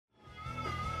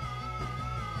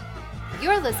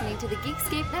You're listening to the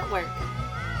Geekscape Network.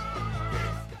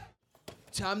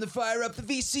 Time to fire up the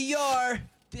VCR.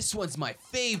 This one's my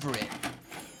favorite.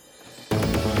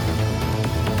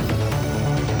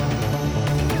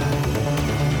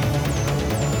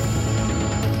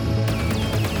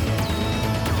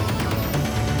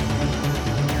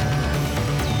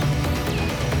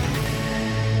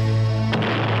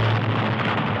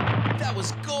 That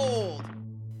was gold.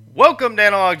 Welcome to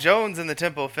Analog Jones and the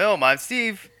Temple of Film. I'm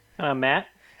Steve. I'm Matt.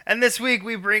 And this week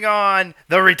we bring on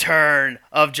the return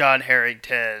of John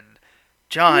Harrington.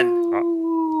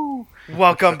 John,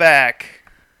 welcome back.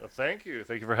 Well, thank you.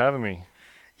 Thank you for having me.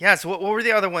 Yeah, so what were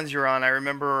the other ones you were on? I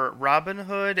remember Robin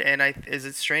Hood and is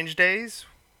it Strange Days?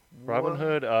 Robin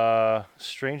Hood,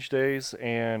 Strange Days,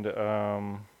 and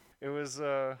it was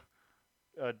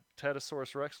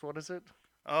Tetosaurus Rex. What is it?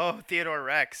 Oh, Theodore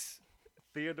Rex.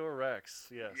 Theodore Rex.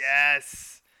 Yes.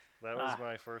 Yes. That was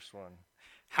my first one.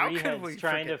 How Three could heads we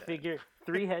trying to forget figure?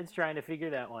 Three heads trying to figure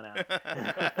that one out.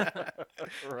 that?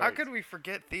 Right. How could we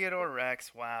forget Theodore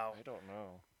Rex? Wow. I don't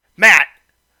know. Matt,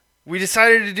 we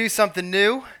decided to do something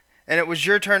new, and it was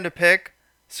your turn to pick,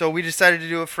 so we decided to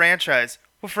do a franchise.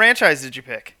 What franchise did you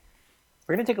pick?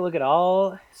 We're gonna take a look at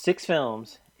all 6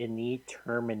 films in the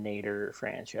Terminator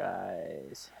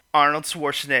franchise, Arnold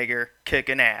Schwarzenegger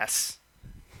kicking ass.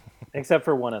 except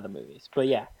for one of the movies. But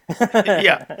yeah.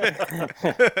 Yeah.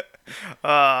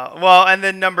 Well, and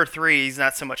then number 3, he's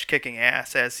not so much kicking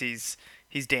ass as he's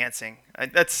dancing.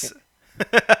 That's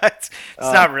it's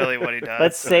not really what he does.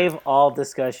 Let's save all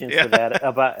discussions for that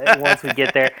about once we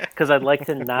get there, because I'd like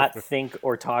to not think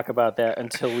or talk about that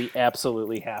until we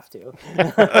absolutely have to.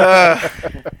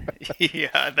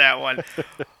 Yeah, that one.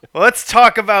 Let's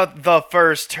talk about the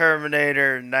first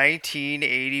Terminator,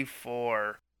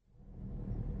 1984.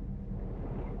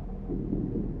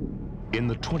 In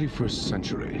the 21st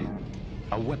century,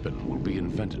 a weapon will be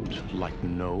invented like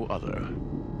no other.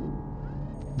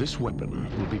 This weapon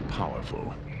will be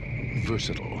powerful,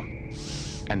 versatile,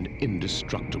 and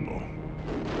indestructible.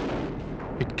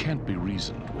 It can't be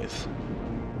reasoned with.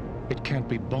 It can't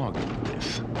be bargained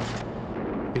with.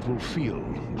 It will feel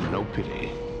no pity,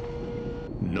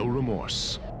 no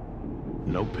remorse,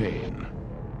 no pain,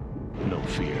 no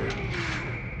fear.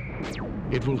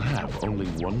 It will have only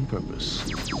one purpose: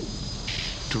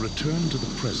 to return to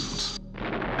the present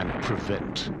and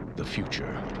prevent the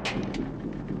future.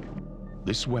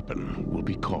 This weapon will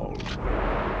be called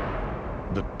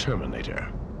the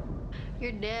Terminator.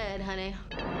 You're dead, honey.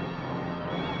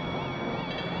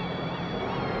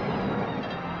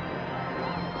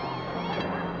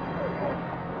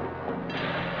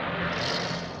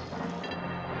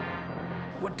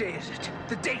 What day is it?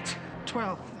 The date!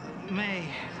 12th May,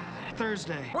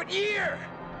 Thursday. What year?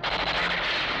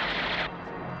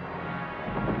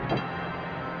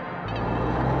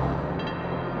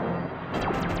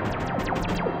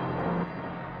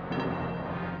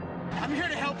 I'm here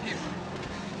to help you.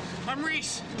 I'm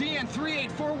Reese, DN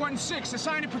 38416,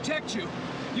 assigned to protect you.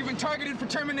 You've been targeted for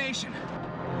termination.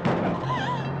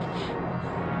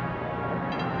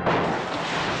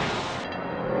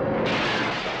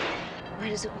 Where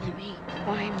does it want me?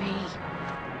 Why me?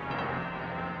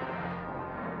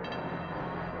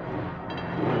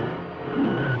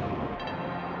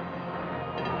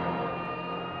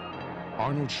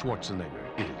 Arnold Schwarzenegger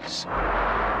is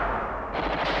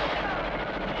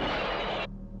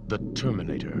the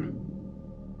Terminator.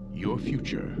 Your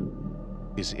future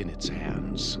is in its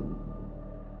hands.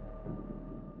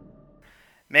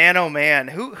 Man, oh man,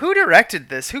 who directed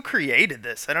this? Who created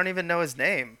this? I don't even know his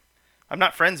name. I'm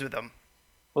not friends with him.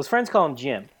 Well, his friends call him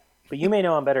Jim, but you may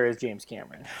know him better as James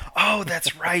Cameron. Oh,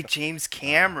 that's right, James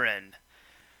Cameron.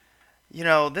 You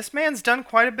know, this man's done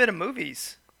quite a bit of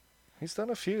movies. He's done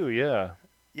a few, yeah.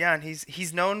 Yeah, and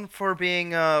he's known for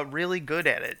being really good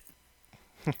at it.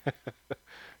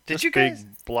 Did Just you guys?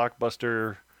 big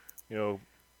blockbuster,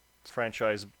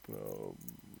 franchise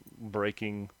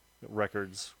breaking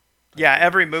records. Yeah,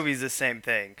 every movie's the same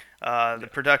thing. The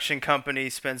production company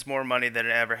spends more money than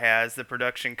it ever has. The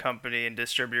production company and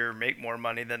distributor make more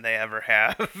money than they ever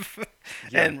have.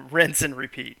 And rinse and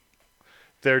repeat.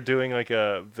 They're doing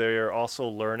they're also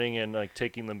learning and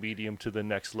taking the medium to the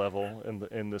next level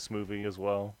in this movie as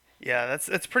well. Yeah,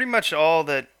 that's pretty much all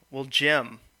that. Well,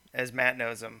 Jim, as Matt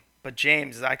knows him, but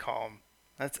James, as I call him.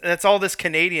 That's all this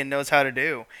Canadian knows how to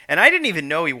do. And I didn't even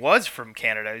know he was from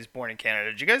Canada. He was born in Canada.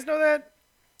 Did you guys know that?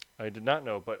 I did not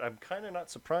know, but I'm kind of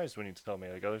not surprised when you tell me.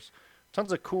 There's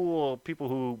tons of cool people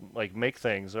who make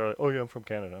things. They're like, "Oh yeah, I'm from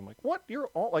Canada." I'm like, "What?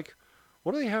 You're all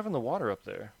what do they have in the water up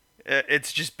there?"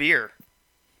 It's just beer.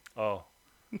 Oh,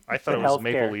 I thought it was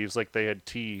maple leaves, like they had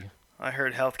tea. I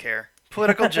heard healthcare.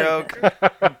 Political joke.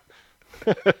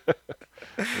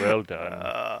 Well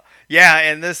done. Yeah,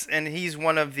 and he's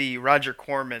one of the Roger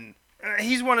Corman.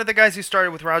 He's one of the guys who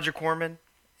started with Roger Corman,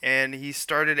 and he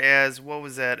started as what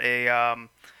was that?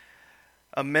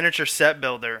 A miniature set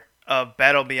builder of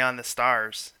Battle Beyond the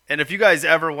Stars. And if you guys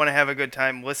ever want to have a good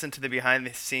time, listen to the behind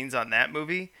the scenes on that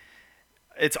movie.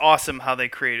 It's awesome how they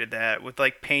created that with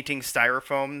like painting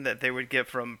styrofoam that they would get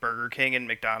from Burger King and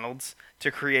McDonald's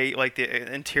to create like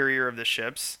the interior of the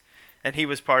ships. And he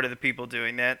was part of the people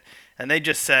doing that. And they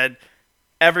just said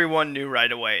everyone knew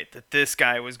right away that this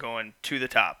guy was going to the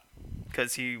top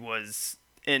because he was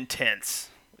intense.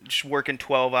 Just working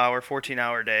 12-hour,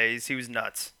 14-hour days. He was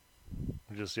nuts.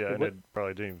 And it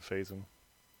probably didn't even phase him.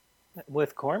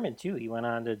 With Corman, too, he went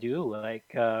on to do like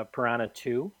Piranha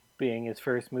 2 being his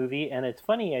first movie. And it's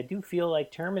funny, I do feel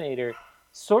like Terminator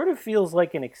sort of feels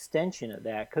like an extension of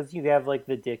that because you have like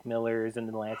the Dick Millers and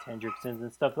the Lance Hendricksons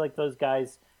and stuff like those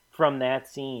guys from that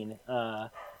scene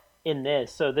in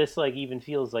this. So this like even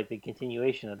feels like the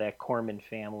continuation of that Corman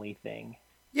family thing.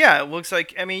 Yeah, it looks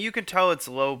like, I mean, you can tell it's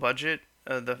low budget,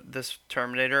 this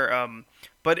Terminator,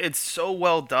 but it's so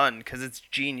well done because it's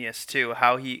genius too,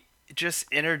 how he just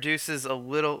introduces a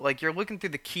little, like you're looking through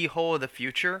the keyhole of the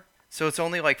future. So it's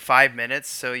only like 5 minutes.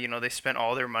 So, they spent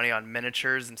all their money on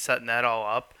miniatures and setting that all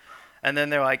up. And then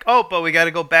they're like, oh, but we got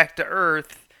to go back to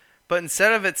Earth. But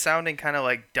instead of it sounding kind of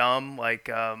like dumb, like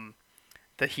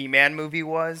the He-Man movie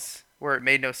was, where it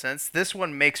made no sense, this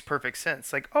one makes perfect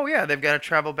sense. Like, oh yeah, they've got to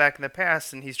travel back in the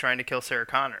past and he's trying to kill Sarah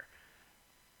Connor.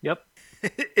 Yep.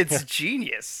 It's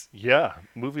genius. Yeah,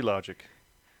 movie logic.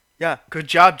 Yeah, good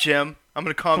job, Jim. I'm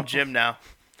going to call him Jim now.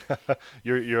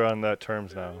 You're on that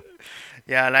terms now.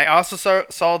 Yeah, and I also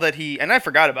saw that and I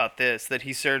forgot about this, that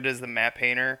he served as the map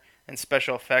painter and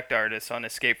special effect artist on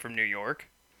Escape from New York.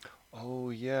 Oh,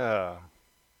 yeah.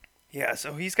 Yeah,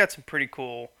 so he's got some pretty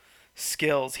cool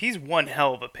skills. He's one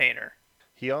hell of a painter.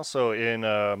 He also,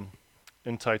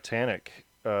 in Titanic,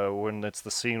 when it's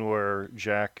the scene where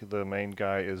Jack, the main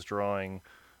guy, is drawing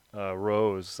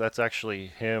Rose, that's actually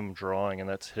him drawing, and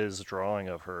that's his drawing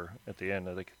of her at the end.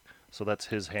 I think. So that's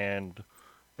his hand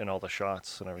in all the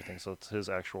shots and everything. So it's his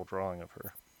actual drawing of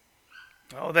her.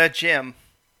 Oh, that Jim.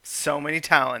 So many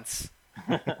talents.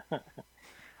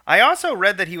 I also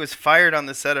read that he was fired on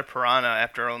the set of Piranha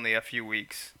after only a few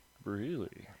weeks.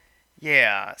 Really?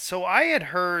 Yeah. So I had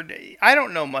heard... I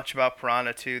don't know much about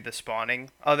Piranha 2, The Spawning,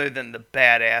 other than the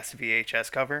badass VHS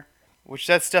cover, which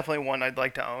that's definitely one I'd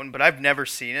like to own, but I've never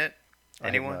seen it.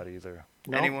 Anyone? I have not either.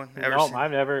 No, Anyone?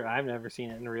 I've never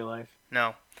seen it in real life.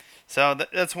 No. So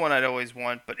that's one I'd always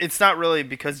want, but it's not really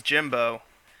because Jimbo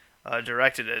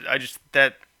directed it.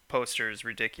 That poster is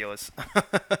ridiculous.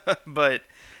 But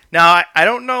now I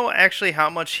don't know actually how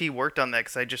much he worked on that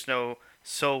because I just know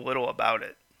so little about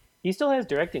it. He still has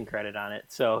directing credit on it,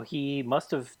 so he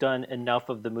must have done enough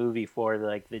of the movie for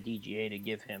like the DGA to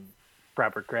give him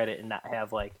proper credit and not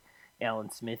have like Alan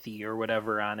Smithy or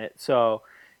whatever on it. So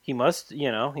he must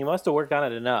have worked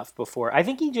on it enough before. I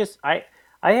think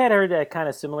I had heard a kind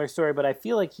of similar story, but I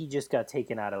feel like he just got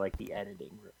taken out of like the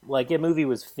editing room. Like a movie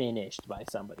was finished by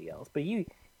somebody else, but he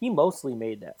mostly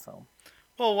made that film.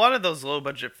 Well, a lot of those low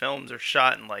budget films are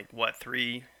shot in like what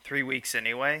 3 weeks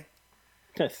anyway.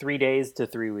 3 days to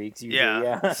 3 weeks usually.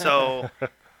 Yeah. So,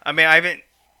 I mean,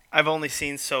 I've only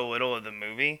seen so little of the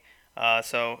movie.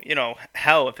 So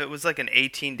hell, if it was like an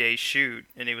 18-day shoot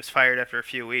and he was fired after a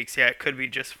few weeks, yeah, it could be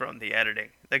just from the editing.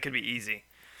 That could be easy.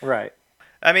 Right.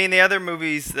 I mean, the other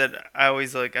movies that I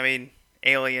always like,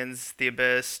 Aliens, The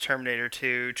Abyss, Terminator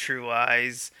 2, True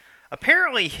Lies.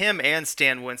 Apparently, him and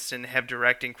Stan Winston have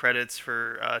directing credits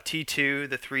for T2,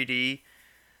 the 3D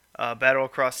Battle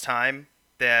Across Time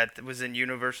that was in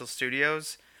Universal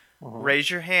Studios. Uh-huh. Raise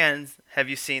your hands. Have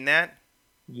you seen that?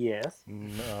 Yes.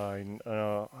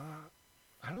 No,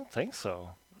 I don't think so.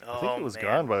 Oh, I think it was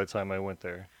gone by the time I went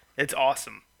there. It's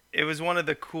awesome. It was one of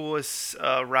the coolest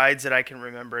rides that I can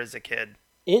remember as a kid.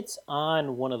 It's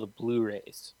on one of the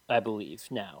Blu-rays, I believe,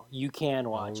 now. You can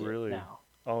watch it now.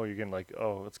 Oh, you can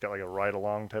it's got like a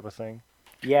ride-along type of thing?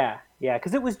 Yeah,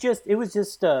 because it was just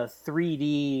a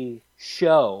 3D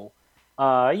show.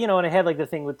 And it had like the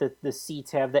thing with the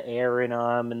seats have the air in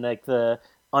them, and like the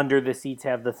under the seats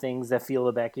have the things that feel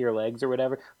the back of your legs or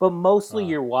whatever. But mostly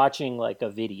you're watching like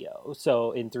a video,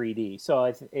 so in 3D.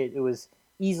 So it was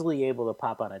easily able to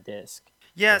pop on a disc.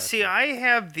 Yeah, see, I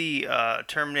have the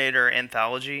Terminator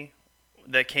anthology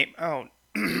that came out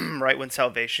right when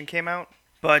Salvation came out,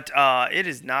 but it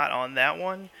is not on that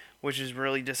one, which is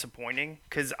really disappointing,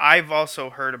 because I've also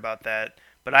heard about that,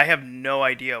 but I have no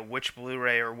idea which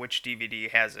Blu-ray or which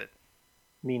DVD has it.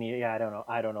 Meaning, yeah,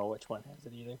 I don't know which one has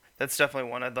it either. That's definitely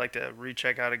one I'd like to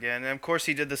recheck out again. And of course,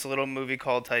 he did this little movie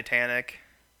called Titanic,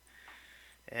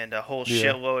 and a whole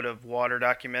shitload of water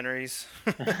documentaries.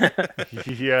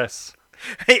 Yes.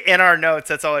 In our notes,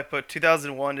 that's all I put.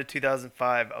 2001 to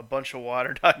 2005, a bunch of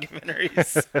water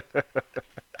documentaries.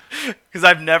 Because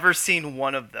I've never seen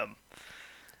one of them.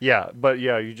 Yeah, but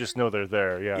yeah, you just know they're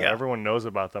there. Yeah, Yeah. everyone knows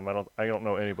about them. I don't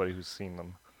know anybody who's seen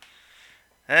them.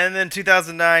 And then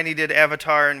 2009, he did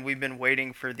Avatar, and we've been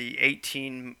waiting for the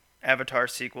 18 Avatar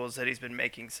sequels that he's been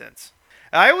making since.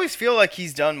 I always feel like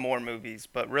he's done more movies,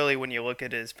 but really when you look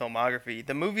at his filmography,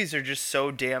 the movies are just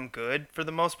so damn good for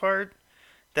the most part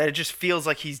that it just feels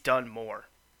like he's done more.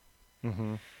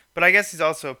 Mm-hmm. But I guess he's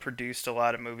also produced a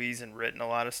lot of movies and written a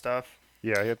lot of stuff.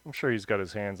 Yeah, I'm sure he's got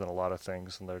his hands in a lot of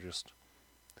things, and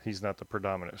he's not the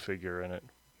predominant figure in it.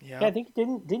 Yeah, I think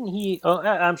didn't he? Oh,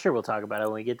 I'm sure we'll talk about it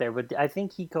when we get there. But I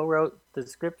think he co-wrote the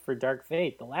script for Dark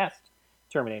Fate, the last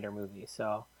Terminator movie.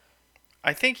 So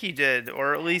I think he did,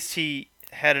 or at least he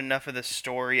had enough of the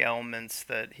story elements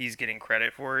that he's getting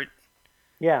credit for it.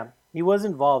 Yeah, he was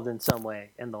involved in some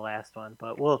way in the last one,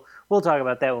 but we'll talk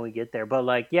about that when we get there. But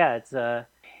like, yeah, it's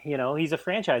he's a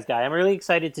franchise guy. I'm really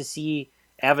excited to see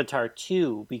Avatar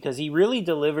 2 because he really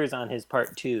delivers on his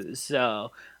part 2s.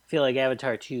 So I feel like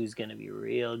Avatar 2 is going to be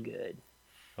real good.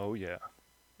 Oh yeah.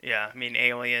 Yeah, I mean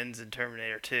Aliens and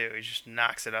Terminator 2, he just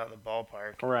knocks it out of the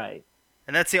ballpark. Right.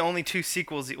 And that's the only two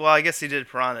sequels. Well, I guess he did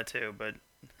Piranha 2, but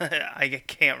I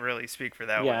can't really speak for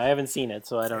that one. Yeah, I haven't seen it,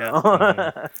 so I don't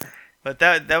know. But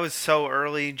that was so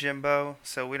early, Jimbo,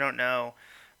 so we don't know.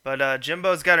 But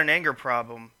Jimbo's got an anger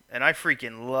problem, and I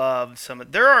freaking love some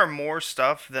of... There are more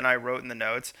stuff than I wrote in the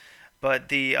notes, but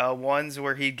the ones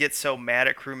where he'd get so mad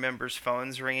at crew members'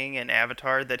 phones ringing in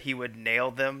Avatar that he would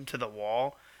nail them to the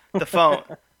wall. The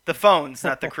phones,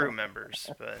 not the crew members.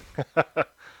 But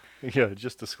yeah,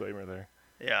 just disclaimer there.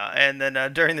 Yeah, and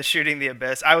then during the shooting The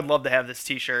Abyss, I would love to have this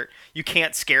t-shirt. You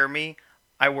can't scare me.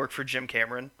 I work for Jim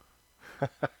Cameron.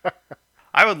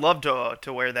 I would love to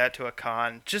wear that to a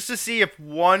con, just to see if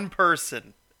one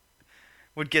person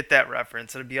would get that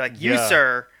reference. It'd be like, you,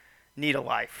 sir, need a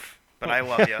life, but I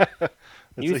love you.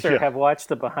 You, sir, have watched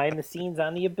the behind the scenes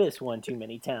on The Abyss one too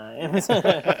many times.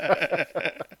 I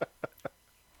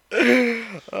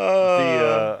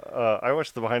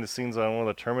watched the behind the scenes on one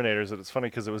of the Terminators, and it's funny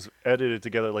because it was edited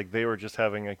together like they were just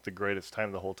having like the greatest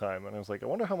time the whole time, and I was like, I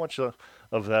wonder how much of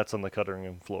that's on the cutting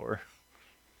room floor.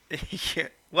 Yeah.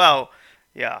 Well,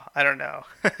 yeah, I don't know.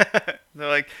 They're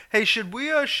like, hey, should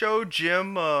we show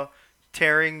Jim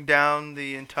tearing down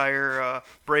the entire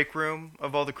break room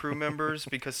of all the crew members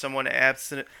because someone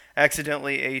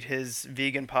accidentally ate his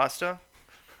vegan pasta?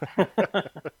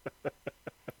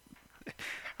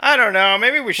 I don't know.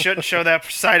 Maybe we shouldn't show that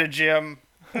side of Jim.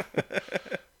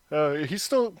 He's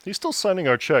still signing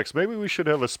our checks. Maybe we should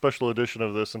have a special edition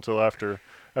of this until after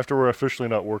we're officially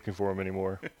not working for him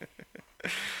anymore.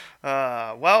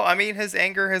 Well, I mean, his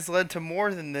anger has led to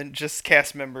more than just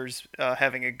cast members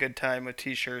having a good time with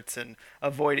T-shirts and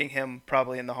avoiding him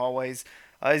probably in the hallways.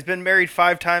 He's been married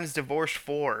 5 times, divorced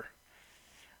 4.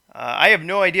 I have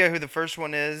no idea who the first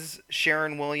one is.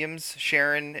 Sharon Williams.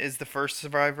 Sharon is the first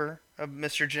survivor of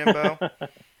Mr. Jimbo.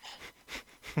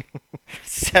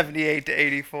 78 to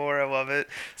 84. I love it.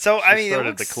 So I mean,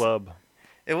 started the club.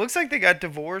 It looks like they got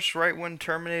divorced right when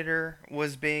Terminator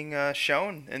was being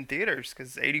shown in theaters,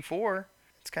 because 84.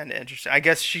 It's kind of interesting. I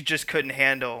guess she just couldn't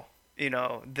handle,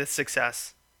 this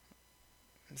success.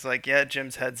 It's like, yeah,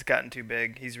 Jim's head's gotten too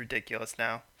big. He's ridiculous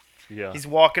now. Yeah. He's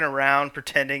walking around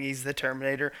pretending he's the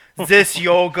Terminator. This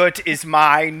yogurt is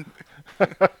mine.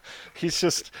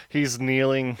 He's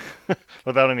kneeling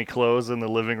without any clothes in the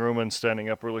living room and standing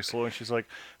up really slow, and she's like,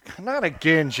 not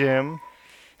again, Jim.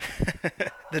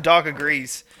 The dog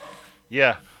agrees.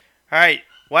 Yeah. All right.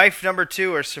 Wife number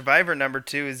 2 or survivor number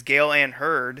 2 is Gail Ann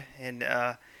Hurd. And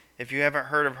if you haven't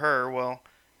heard of her, well,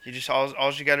 you just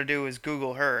all you got to do is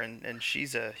Google her. And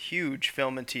she's a huge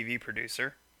film and TV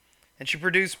producer. And she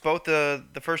produced both the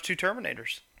first 2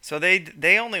 Terminators. So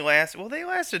they only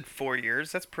lasted 4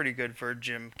 years. That's pretty good for a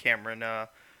Jim Cameron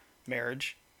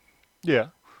marriage. Yeah.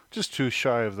 Just too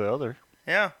shy of the other.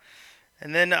 Yeah.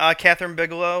 And then Catherine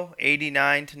Bigelow,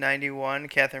 89 to 91.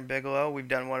 Catherine Bigelow, we've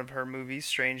done one of her movies,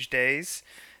 Strange Days.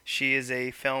 She is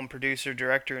a film producer,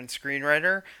 director, and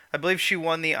screenwriter. I believe she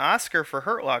won the Oscar for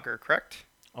Hurt Locker, correct?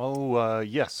 Oh,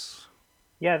 yes.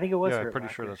 Yeah, I think it was. Yeah, Hurt I'm pretty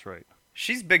Locker. sure that's right.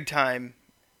 She's big time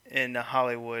in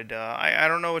Hollywood. I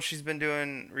don't know what she's been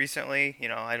doing recently.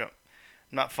 I'm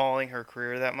not following her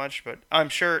career that much, but I'm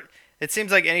sure it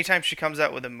seems like anytime she comes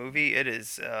out with a movie, it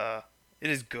is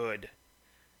good.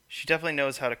 She definitely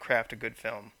knows how to craft a good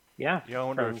film. Yeah. Yeah, I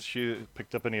wonder if she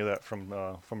picked up any of that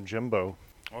from Jimbo.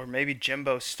 Or maybe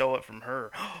Jimbo stole it from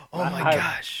her. Oh my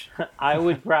gosh. I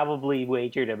would probably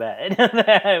wager to bet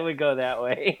that it would go that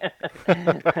way.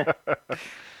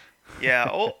 Yeah,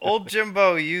 old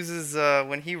Jimbo uses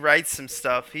when he writes some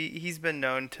stuff. He's been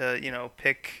known to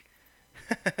pick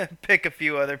pick a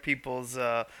few other people's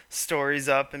stories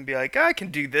up and be like, I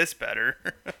can do this better.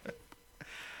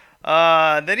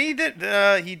 Then he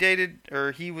dated,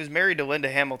 or he was married to Linda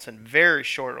Hamilton very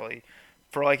shortly,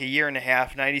 for like a year and a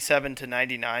half, 97 to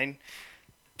 99.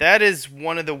 That is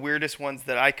one of the weirdest ones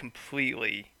that I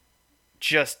completely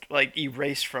just like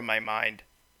erased from my mind.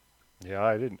 Yeah,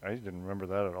 I didn't remember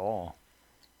that at all.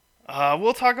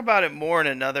 We'll talk about it more in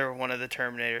another one of the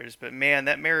Terminators, but man,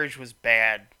 that marriage was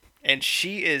bad. And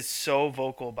she is so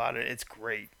vocal about it. It's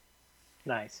great.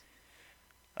 Nice.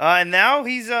 And now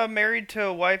he's married to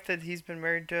a wife that he's been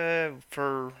married to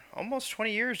for almost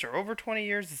 20 years, or over 20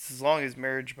 years. It's as long as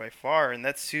marriage by far, and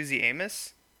that's Susie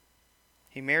Amos.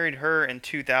 He married her in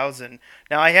 2000.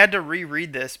 Now, I had to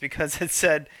reread this because it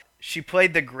said she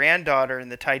played the granddaughter in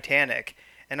the Titanic.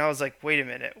 And I was like, wait a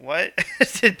minute, what?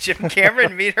 Did Jim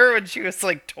Cameron meet her when she was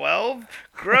like 12?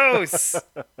 Gross.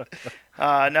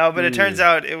 No, but it turns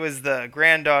out it was the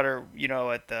granddaughter,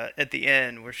 at the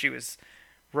end where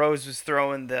Rose was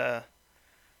throwing the,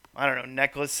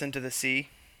 necklace into the sea.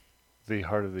 The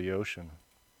heart of the ocean.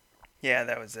 Yeah,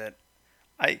 that was it.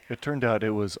 It turned out it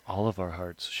was all of our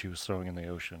hearts she was throwing in the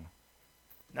ocean.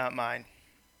 Not mine.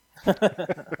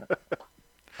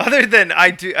 Other than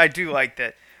I do like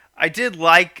that. I did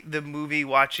like the movie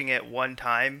watching it one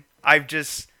time. I've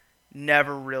just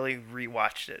never really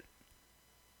rewatched it.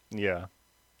 Yeah.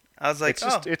 I was like,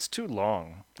 it's too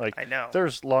long. Like, I know.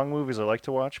 There's long movies I like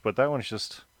to watch, but that one's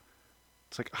just,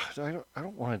 it's like, I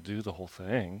don't want to do the whole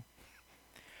thing.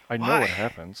 I know what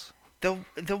happens.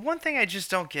 The one thing I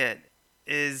just don't get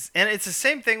is, and it's the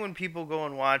same thing when people go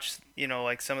and watch,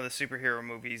 like some of the superhero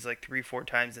movies like 3-4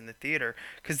 times in the theater,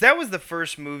 because that was the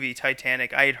first movie,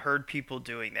 Titanic, I had heard people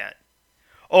doing that.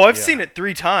 Oh, I've seen it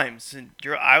 3 times, and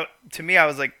to me, I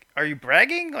was like, are you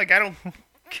bragging? Like, I don't.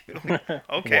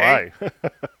 Okay. Why?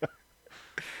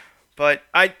 But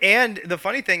and the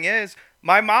funny thing is,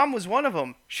 my mom was one of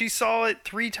them. She saw it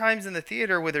 3 times in the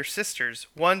theater with her sisters.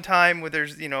 One time with her,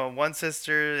 one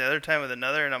sister, the other time with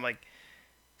another, and I'm like,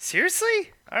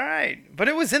 seriously? All right. But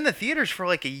it was in the theaters for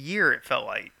like a year, it felt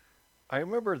like. I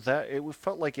remember that it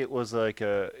felt like it was like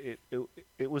it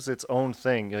was its own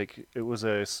thing. Like it was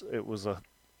an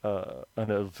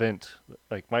event.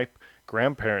 Like my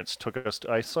grandparents took us.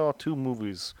 I saw 2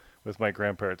 movies with my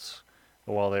grandparents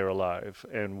while they were alive,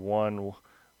 and one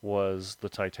was the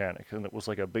Titanic, and it was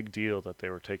like a big deal that they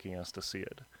were taking us to see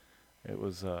it. It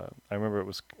was. I remember it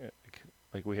was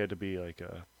like we had to be like.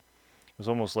 It was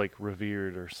almost like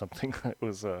revered or something. It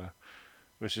was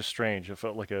just strange. It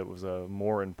felt like it was a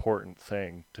more important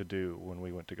thing to do when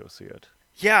we went to go see it.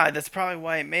 Yeah, that's probably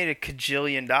why it made $1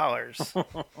 kajillion.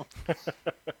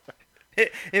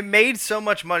 It made so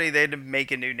much money they had to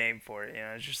make a new name for it.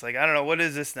 It's just like, I don't know, what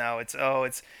is this now? It's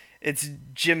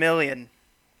Jamillion.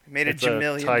 It made it's $1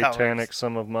 Jamillion. A Titanic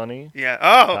sum of money. Yeah.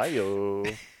 Oh. Hi-yo.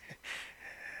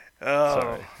 Oh.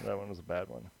 Sorry, that one was a bad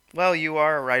one. Well, you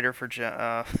are a writer for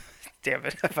damn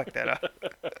it, I fucked that up.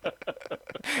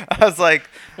 I was like,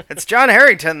 it's John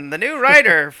Harrington, the new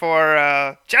writer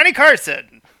for Johnny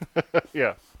Carson.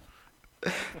 Yeah.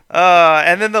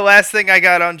 And then the last thing I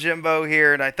got on Jimbo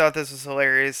here, and I thought this was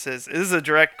hilarious, is this is a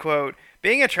direct quote.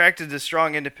 Being attracted to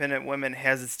strong, independent women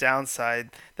has its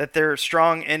downside, that they're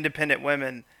strong, independent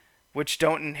women which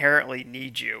don't inherently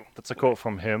need you. That's a quote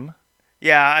from him?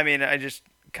 Yeah, I mean, I just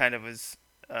kind of was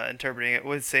interpreting it.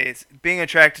 Would say being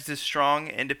attracted to strong,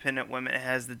 independent women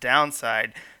has the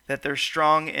downside that they're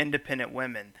strong, independent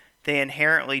women. They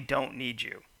inherently don't need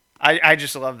you. I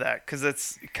just love that, because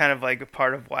that's kind of like a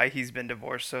part of why he's been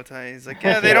divorced so times. He's like,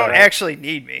 yeah, they don't actually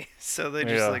need me, so they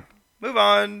just like move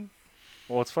on.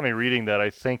 Well, it's funny reading that.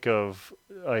 I think of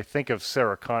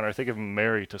Sarah Connor. I think of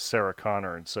married to Sarah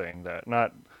Connor and saying that,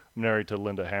 not married to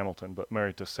Linda Hamilton, but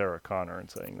married to Sarah Connor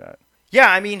and saying that. Yeah,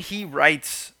 I mean, he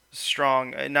writes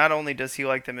strong. Not only does he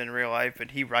like them in real life,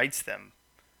 but he writes them.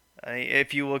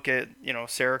 If you look at,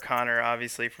 Sarah Connor,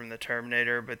 obviously from the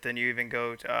Terminator, but then you even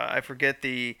go to, I forget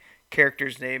the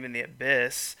character's name in The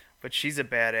Abyss, but she's a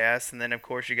badass. And then, of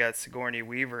course, you got Sigourney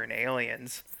Weaver in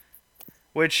Aliens,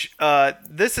 which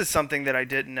this is something that I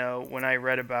didn't know when I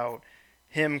read about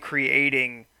him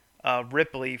creating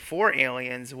Ripley for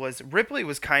Aliens. Ripley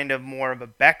was kind of more of a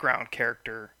background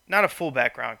character, not a full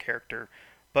background character,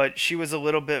 but she was a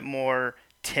little bit more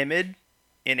timid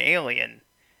in Alien.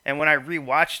 And when I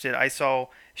rewatched it, I saw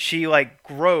she like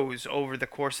grows over the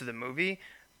course of the movie.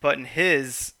 But in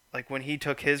his, like when he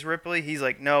took his Ripley, he's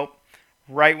like, nope.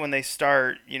 Right when they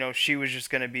start, she was just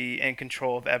going to be in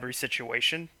control of every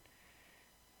situation.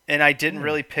 And I didn't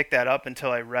really pick that up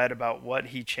until I read about what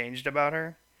he changed about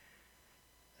her.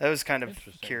 That was kind of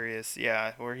curious,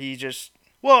 yeah. Where he just...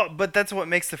 Well, but that's what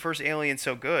makes the first Alien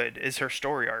so good, is her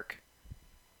story arc.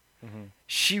 Mm-hmm.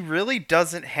 She really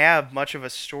doesn't have much of a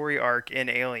story arc in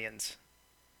Aliens.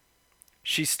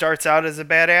 She starts out as a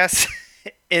badass,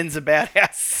 ends a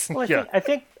badass. Well, I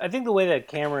think the way that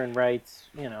Cameron writes,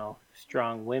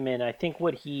 strong women, I think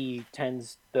what he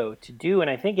tends though to do, and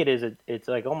I think it's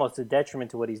like almost a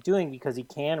detriment to what he's doing because he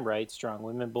can write strong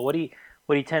women, but what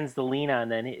he tends to lean on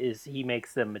then is he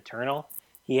makes them maternal.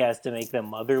 He has to make them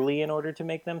motherly in order to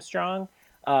make them strong,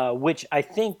 which I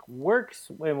think works,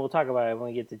 and we'll talk about it when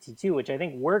we get to T2, which I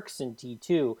think works in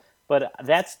T2, but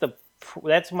that's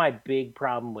my big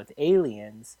problem with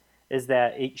Aliens, is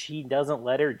that she doesn't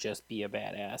let her just be a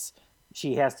badass.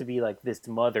 She has to be like this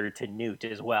mother to Newt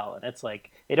as well. And it's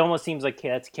like, it almost seems like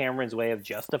that's Cameron's way of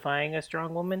justifying a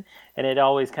strong woman. And it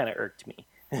always kind of irked me.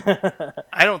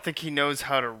 I don't think he knows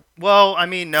how to... Well, I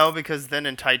mean, no, because then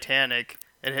in Titanic,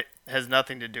 it has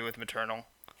nothing to do with maternal.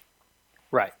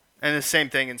 Right. And the same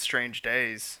thing in Strange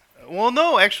Days. Well,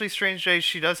 no, actually, Strange Days,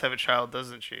 she does have a child,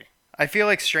 doesn't she? I feel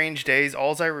like Strange Days,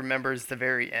 all I remember is the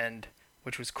very end,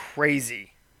 which was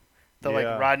crazy. The,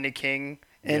 like, Rodney King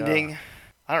ending. Yeah.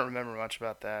 I don't remember much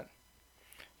about that.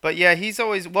 But yeah, he's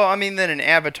always... Well, I mean, then in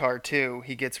Avatar, too,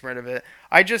 he gets rid of it.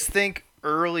 I just think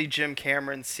early Jim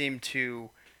Cameron seemed to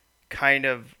kind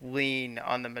of lean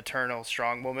on the maternal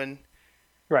strong woman.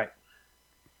 Right.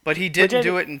 But he didn't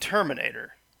do it in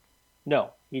Terminator. No,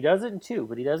 he does it in 2,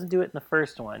 but he doesn't do it in the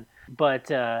first one. But,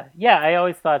 yeah, I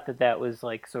always thought that was,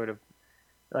 like, sort of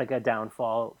like a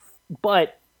downfall.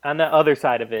 But on the other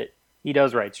side of it, he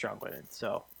does write strong women,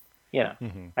 so...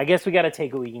 I guess we got to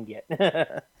take what we can get.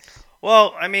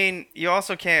 Well, I mean, you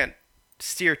also can't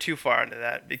steer too far into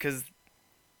that because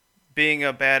being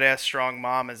a badass, strong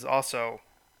mom is also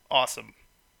awesome.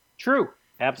 True.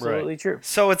 Absolutely true.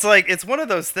 So it's like, it's one of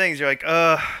those things. You're like,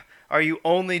 are you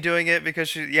only doing it because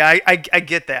she... Yeah, I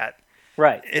get that.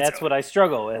 Right. That's what I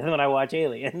struggle with when I watch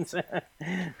Aliens.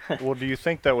 Well, do you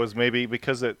think that was maybe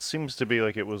because it seems to be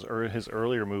like it was his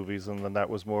earlier movies, and then that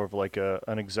was more of like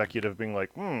an executive being like,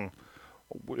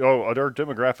 our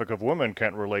demographic of women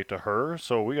can't relate to her,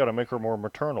 so we got to make her more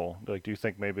maternal. Like, do you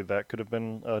think maybe that could have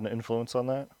been an influence on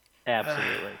that?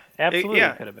 Absolutely. Absolutely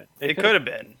could have been. It could have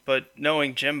been, but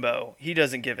knowing Jimbo, he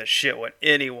doesn't give a shit what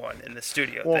anyone in the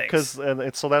studio thinks.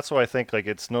 So that's why I think like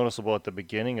it's noticeable at the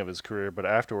beginning of his career, but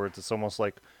afterwards it's almost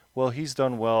like, well, he's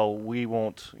done well. We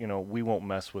won't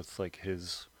mess with like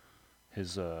his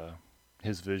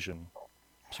vision,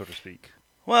 so to speak.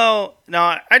 Well,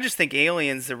 no, I just think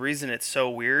Aliens, the reason it's so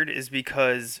weird is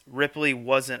because Ripley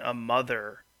wasn't a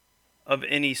mother of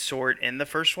any sort in the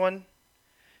first one.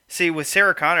 See, with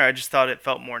Sarah Connor, I just thought it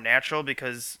felt more natural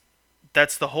because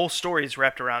that's the whole story is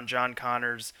wrapped around John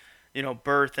Connor's,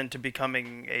 birth into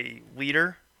becoming a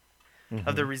leader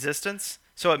of the resistance.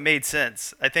 So it made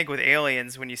sense. I think with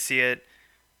Aliens, when you see it,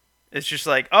 it's just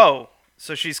like, oh,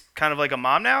 so she's kind of like a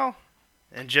mom now?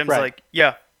 And Jim's like,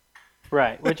 yeah.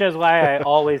 Right, which is why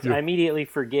I immediately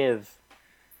forgive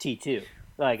T2.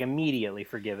 Like, immediately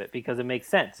forgive it because it makes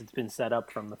sense. It's been set up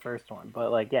from the first one.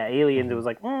 But, like, yeah, Aliens, it was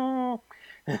like,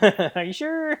 are you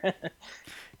sure?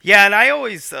 Yeah, and I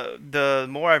always, the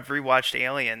more I've rewatched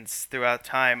Aliens throughout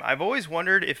time, I've always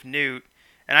wondered if Newt,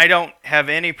 and I don't have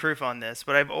any proof on this,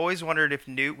 but I've always wondered if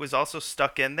Newt was also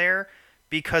stuck in there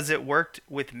because it worked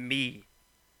with me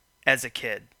as a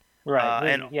kid.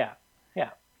 Right, yeah.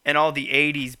 And all the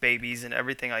 80s babies and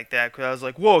everything like that, because I was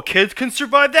like, whoa, kids can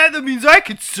survive that? That means I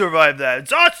could survive that.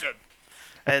 It's awesome!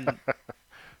 And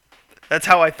that's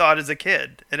how I thought as a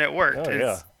kid, and it worked. Oh,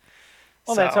 yeah.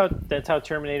 Well, that's how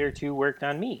Terminator 2 worked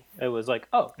on me. It was like,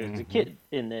 oh, there's a kid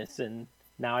in this, and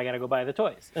now I got to go buy the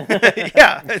toys.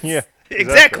 Yeah,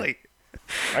 exactly.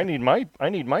 I need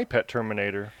my pet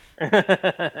Terminator.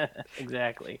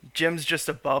 Exactly. Jim's just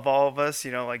above all of us,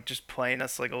 like just playing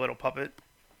us like a little puppet.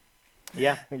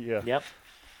 Yeah. Yep.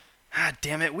 Ah,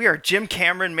 damn it, we are Jim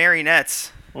Cameron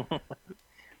marionettes.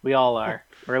 We all are.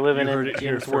 We're living in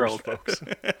Jim's world, folks.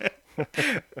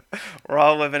 We're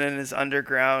all living in his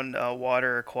underground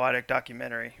water aquatic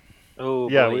documentary. Oh,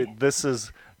 yeah,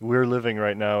 we're living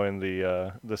right now in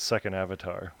the second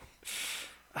Avatar.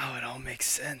 Oh, it all makes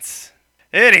sense.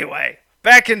 Anyway,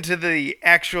 back into the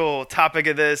actual topic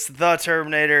of this, The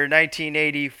Terminator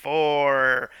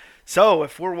 1984. So,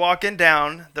 if we're walking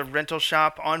down the rental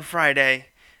shop on Friday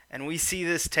and we see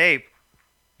this tape,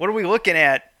 what are we looking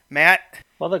at? Matt?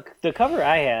 Well, the cover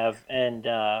I have, and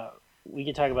we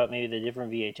can talk about maybe the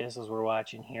different VHSs we're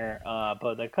watching here.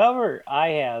 But the cover I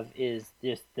have is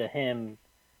just him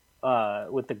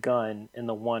with the gun and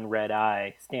the one red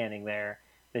eye standing there.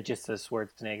 That just says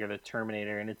Schwarzenegger, the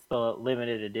Terminator, and it's the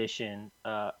limited edition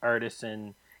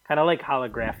artisan, kind of like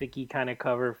holographic-y kind of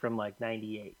cover from like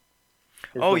 '98.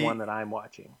 Is the one that I'm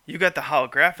watching. You got the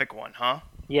holographic one, huh?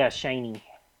 Yeah, shiny.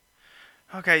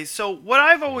 Okay, so what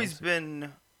I've always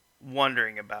been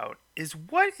wondering about is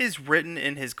what is written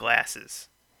in his glasses.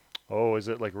 Oh, is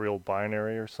it like real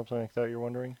binary or something like that? You're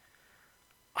wondering?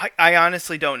 I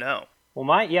honestly don't know. Well,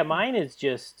 mine is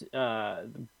just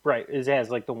bright. It has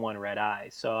like the one red eye,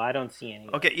 so I don't see any.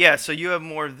 Okay, yeah, so you have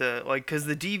more of the because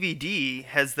the DVD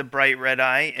has the bright red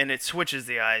eye and it switches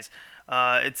the eyes.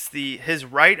 It's his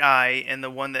right eye and the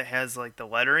one that has like the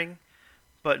lettering,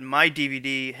 but my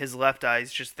DVD, his left eye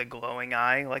is just the glowing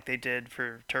eye, like they did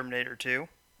for Terminator 2.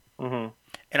 Mm-hmm.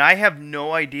 And I have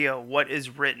no idea what is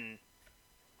written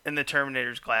in the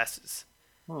Terminator's glasses.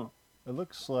 It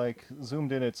looks like,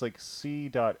 zoomed in, it's like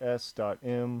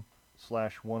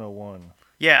C.S.M/101.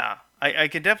 Yeah, I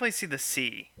could definitely see the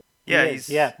C.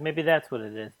 Yeah, maybe that's what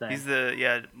it is then. He's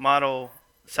the model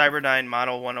Cyberdyne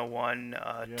Model 101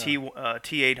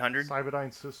 T800.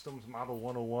 Cyberdyne Systems Model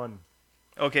 101.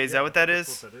 Okay, is that what that is?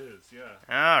 That's what that is, yeah.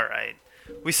 All right.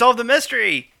 We solved the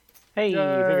mystery! Hey, you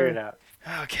figured it out.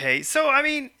 Okay, so, I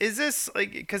mean, is this,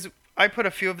 like, because I put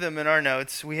a few of them in our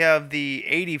notes. We have the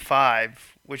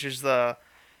 85, which is the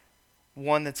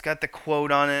one that's got the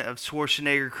quote on it of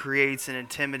Schwarzenegger creates an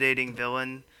intimidating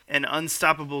villain, an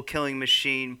unstoppable killing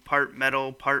machine, part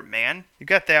metal, part man. You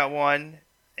got that one.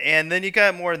 And then you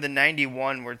got more of the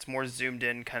 91 where it's more zoomed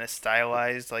in, kind of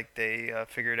stylized, like they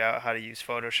figured out how to use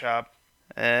Photoshop.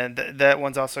 And that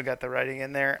one's also got the writing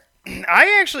in there.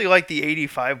 I actually like the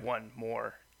 85 one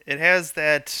more. It has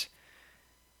that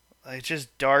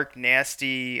just dark,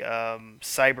 nasty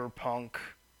cyberpunk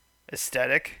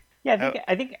aesthetic. Yeah,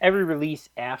 I think every release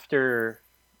after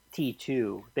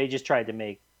T2, they just tried to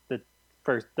make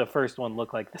the first one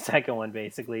look like the second one,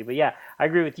 basically. But yeah, I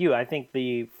agree with you. I think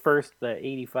the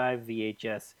 85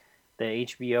 VHS, the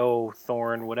HBO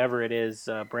Thorn, whatever it is,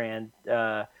 brand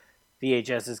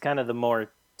VHS is kind of the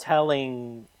more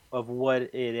telling of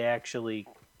what it actually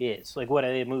is, like what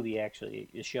a movie actually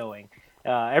is showing.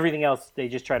 Everything else, they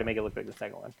just try to make it look like the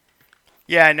second one.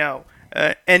 Yeah, I know.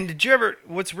 And did you ever?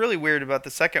 What's really weird about the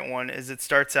second one is it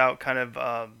starts out kind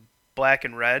of black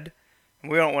and red.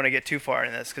 We don't want to get too far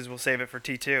in this because we'll save it for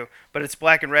T2. But it's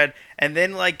black and red, and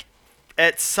then like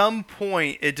at some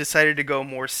point it decided to go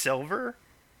more silver.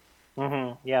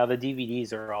 Mm-hmm. Yeah, the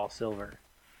DVDs are all silver.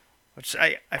 Which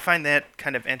I find that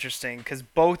kind of interesting because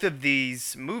both of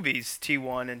these movies,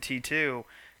 T1 and T2,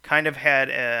 kind of had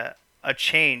a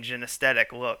change in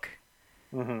aesthetic look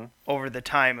over the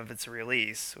time of its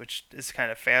release, which is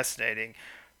kind of fascinating.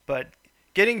 But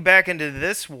getting back into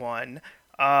this one,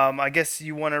 I guess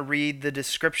you want to read the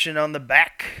description on the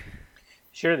back.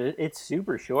 Sure, it's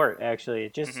super short, actually.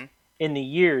 It just in the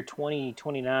year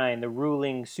 2029, the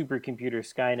ruling supercomputer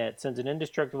Skynet sends an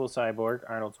indestructible cyborg,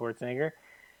 Arnold Schwarzenegger,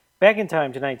 back in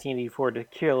time to 1984 to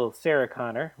kill Sarah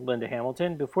Connor, Linda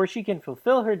Hamilton, before she can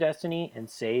fulfill her destiny and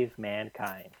save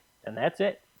mankind. And that's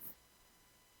it.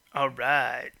 All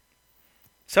right.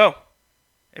 So,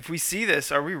 if we see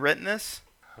this, are we renting this?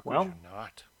 Well,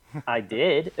 not. I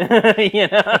did. You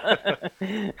know?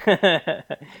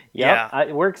 Yeah.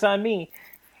 It works on me.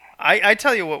 I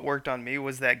tell you what worked on me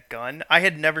was that gun. I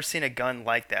had never seen a gun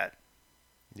like that.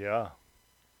 Yeah.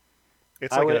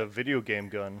 It's like a video game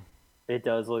gun. It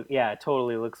does look, yeah, it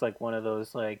totally looks like one of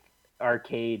those like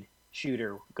arcade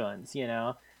shooter guns, you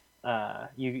know?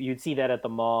 You'd see that at the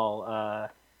mall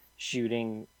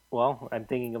shooting, well, I'm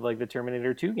thinking of like the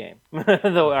Terminator 2 game.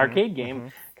 The arcade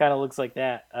game kind of looks like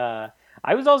that.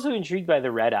 I was also intrigued by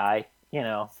the red eye, you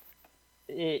know.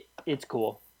 It's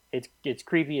cool. It's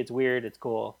creepy, it's weird, it's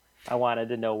cool. I wanted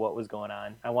to know what was going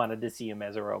on. I wanted to see him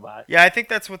as a robot. Yeah, I think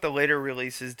that's what the later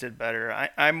releases did better.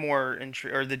 I'm more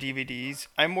intrigued, or the DVDs.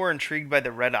 I'm more intrigued by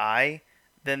the red eye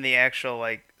than the actual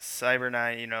like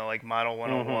Cyberdyne, you know, like Model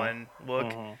 101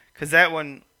 look. Because that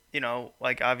one, you know,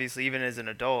 like obviously even as an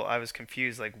adult, I was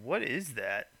confused. Like, what is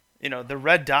that? You know, the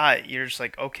red dot. You're just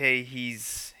like, okay,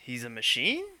 he's a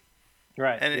machine,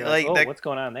 right? And you're like, oh, what's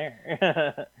going on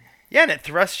there? Yeah, and it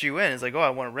thrusts you in. It's like, oh,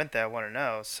 I want to rent that. I want to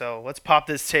know. So let's pop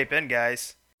this tape in,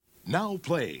 guys. Now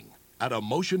playing at a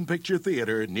motion picture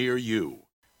theater near you.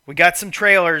 We got some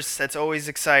trailers. That's always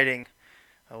exciting.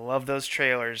 I love those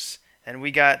trailers. And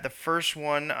we got the first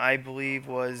one, I believe,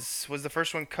 was the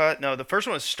first one cut? No, the first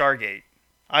one was Stargate.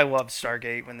 I loved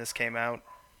Stargate when this came out.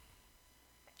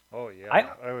 Oh yeah,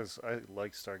 I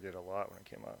liked Stargate a lot when it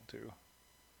came out too.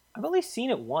 I've only seen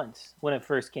it once when it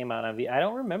first came out on I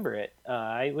don't remember it.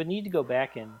 I would need to go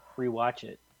back and rewatch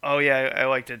it. Oh yeah, I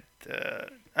liked it.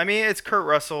 I mean, it's Kurt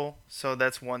Russell, so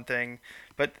that's one thing.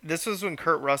 But this was when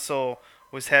Kurt Russell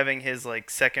was having his like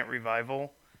second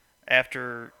revival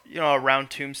after around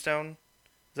Tombstone.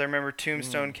 'Cause I remember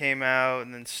Tombstone came out,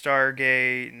 and then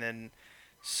Stargate, and then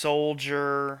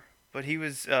Soldier. But he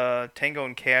was Tango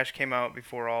and Cash came out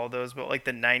before all those. But like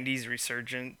the '90s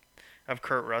resurgence of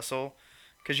Kurt Russell,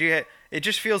 because it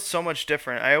just feels so much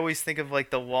different. I always think of like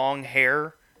the long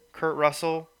hair Kurt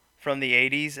Russell from the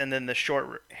 '80s, and then the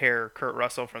short hair Kurt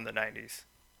Russell from the '90s.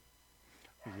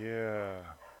 Yeah.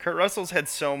 Kurt Russell's had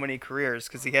so many careers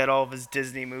because he had all of his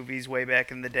Disney movies way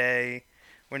back in the day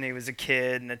when he was a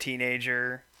kid and a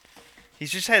teenager.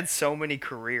 He's just had so many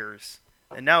careers,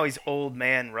 and now he's old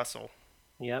man Russell.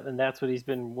 Yep, and that's what he's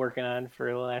been working on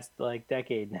for the last like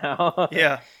decade now.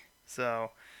 Yeah,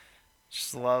 so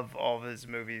just love all of his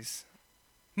movies.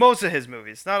 Most of his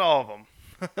movies, not all of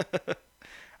them.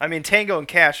 I mean, Tango and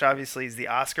Cash obviously is the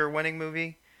Oscar-winning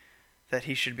movie that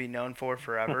he should be known for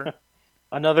forever.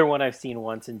 Another one I've seen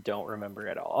once and don't remember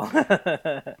at all.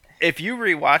 If you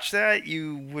rewatch that,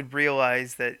 you would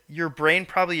realize that your brain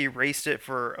probably erased it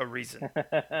for a reason.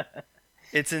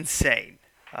 It's insane.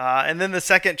 And then the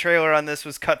second trailer on this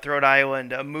was Cutthroat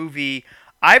Island, a movie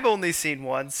I've only seen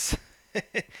once.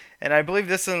 And I believe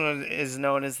this one is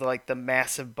known as like the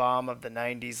massive bomb of the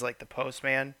 90s, like The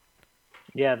Postman.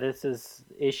 Yeah, this is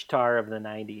Ishtar of the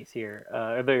 90s here,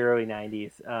 or the early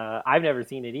 90s. I've never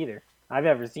seen it either. I've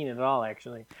never seen it at all,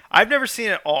 actually. I've never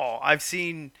seen it all. I've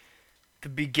seen the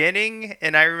beginning,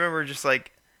 and I remember just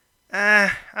like,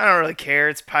 I don't really care.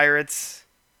 It's pirates.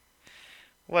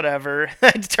 Whatever.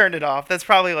 I turned it off. That's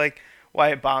probably like why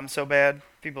it bombed so bad.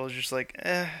 People are just like,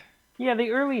 Yeah,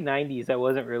 the early 90s, I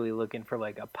wasn't really looking for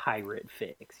like a pirate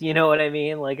fix. You know what I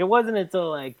mean? Like, it wasn't until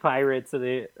like Pirates of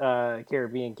the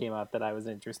Caribbean came out that I was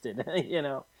interested.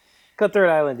 Cutthroat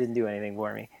Island didn't do anything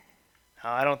for me.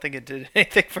 I don't think it did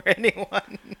anything for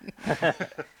anyone.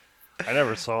 I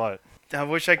never saw it. I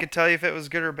wish I could tell you if it was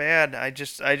good or bad. I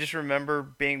just remember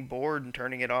being bored and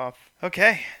turning it off.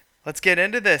 Okay, let's get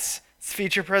into this. It's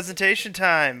feature presentation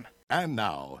time. And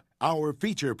now, our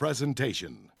feature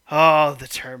presentation. Oh, The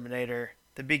Terminator.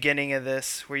 The beginning of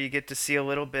this, where you get to see a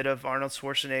little bit of Arnold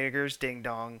Schwarzenegger's Ding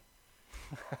Dong.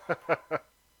 A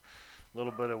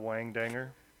little bit of Wang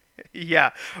Danger.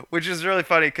 Yeah, which is really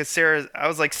funny because I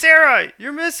was like, Sarah,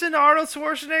 you're missing Arnold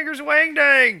Schwarzenegger's Wang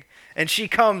Dang. And she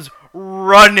comes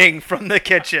running from the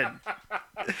kitchen.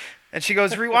 And she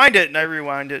goes, rewind it. And I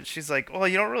rewind it. She's like, well,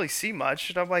 you don't really see much.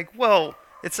 And I'm like, well,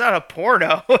 it's not a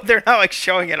porno. They're not like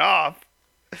showing it off.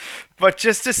 But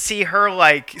just to see her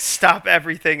like stop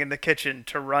everything in the kitchen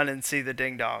to run and see the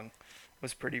Ding Dong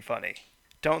was pretty funny.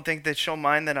 Don't think that she'll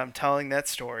mind that I'm telling that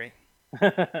story.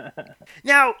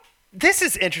 Now, this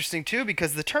is interesting too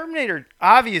because the Terminator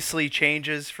obviously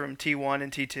changes from T1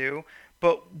 and T2,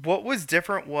 but what was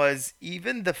different was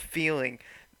even the feeling.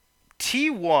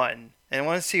 T1, and I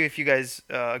want to see if you guys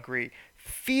agree,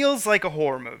 feels like a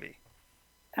horror movie.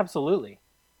 Absolutely.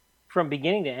 From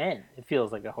beginning to end, it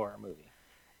feels like a horror movie.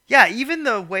 Yeah, even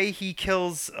the way he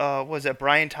kills, was it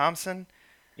Brian Thompson?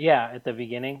 Yeah, at the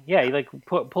beginning. Yeah, he like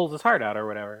pulls his heart out or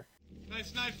whatever.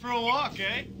 Nice night for a walk,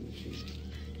 eh?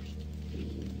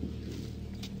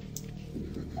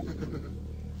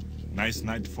 Nice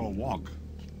night for a walk.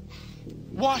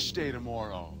 Wash day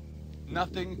tomorrow.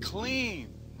 Nothing clean,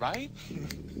 right?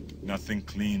 Nothing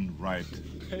clean, right?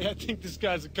 Hey, I think this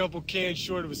guy's a couple cans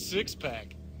short of a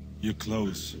six-pack. Your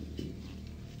clothes.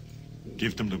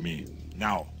 Give them to me,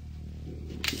 now.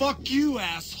 Fuck you,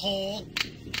 asshole!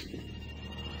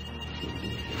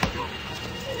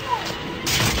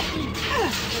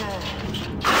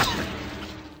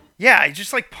 Yeah, he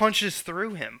just like punches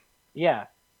through him. Yeah.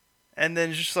 And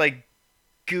then just like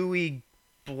gooey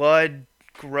blood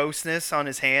grossness on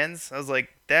his hands. I was like,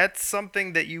 that's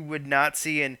something that you would not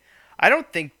see in... I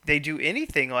don't think they do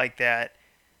anything like that.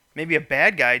 Maybe a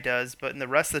bad guy does, but in the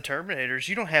rest of the Terminators,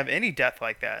 you don't have any death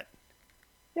like that.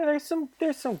 Yeah, there's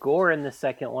some gore in the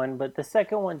second one, but the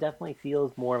second one definitely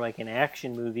feels more like an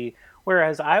action movie.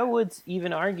 Whereas I would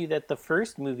even argue that the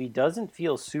first movie doesn't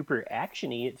feel super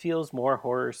actiony; it feels more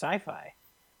horror sci-fi.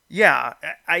 Yeah,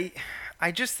 I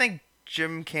just think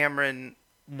Jim Cameron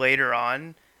later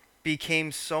on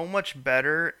became so much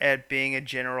better at being a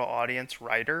general audience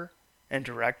writer and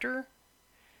director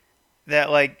that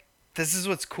like this is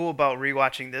what's cool about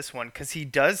rewatching this one because he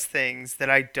does things that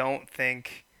I don't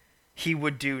think he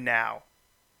would do now.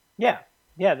 Yeah,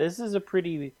 this is a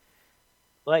pretty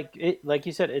like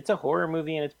you said, it's a horror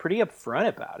movie and it's pretty upfront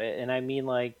about it. And I mean,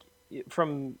 like,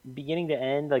 from beginning to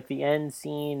end, like the end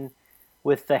scene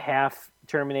with the half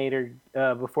Terminator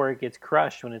before it gets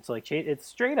crushed, when it's like it's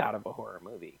straight out of a horror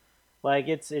movie. Like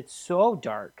it's so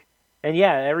dark, and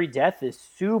yeah, every death is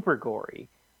super gory.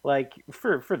 Like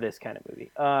for this kind of movie,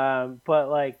 but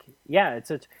like yeah, it's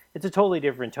a totally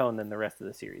different tone than the rest of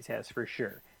the series has for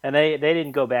sure. And they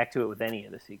didn't go back to it with any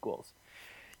of the sequels.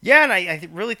 Yeah, and I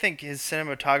really think his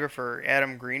cinematographer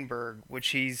Adam Greenberg, which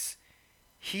he's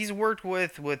worked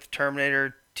with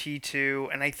Terminator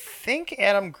T2, and I think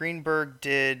Adam Greenberg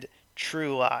did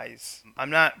True Lies. I'm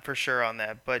not for sure on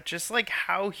that, but just like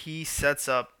how he sets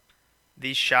up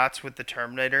these shots with the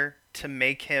Terminator to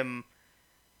make him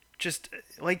just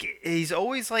like he's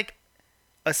always like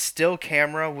a still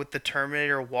camera with the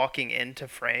Terminator walking into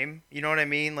frame. You know what I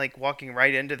mean? Like walking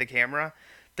right into the camera.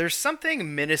 There's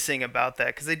something menacing about that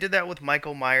because they did that with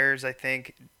Michael Myers, I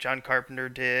think John Carpenter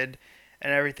did,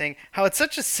 and everything. How it's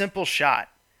such a simple shot,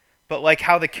 but like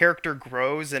how the character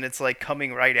grows and it's like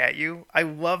coming right at you. I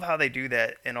love how they do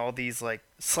that in all these like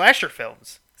slasher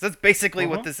films. 'Cause that's basically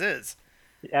what this is.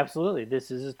 Absolutely, this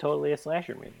is totally a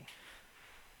slasher movie.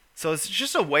 So it's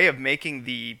just a way of making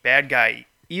the bad guy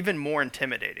even more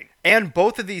intimidating. And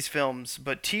both of these films,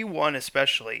 but T1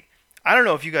 especially, I don't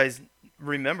know if you guys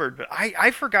remembered, but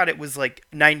I forgot it was like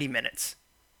 90 minutes.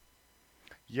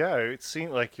 Yeah, it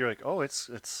seemed like you're like, oh, it's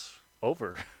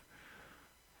over.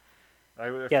 I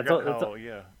Yeah, forgot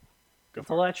it's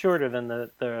a lot shorter than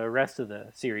the rest of the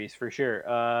series for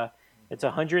sure. It's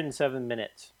 107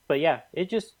 minutes, but yeah,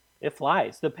 it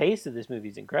flies. The pace of this movie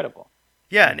is incredible.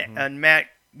 Yeah, and Matt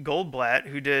Goldblatt,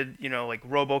 who did, like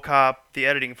RoboCop, the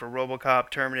editing for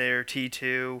RoboCop, Terminator,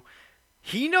 T2,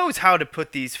 he knows how to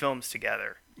put these films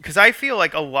together. Because I feel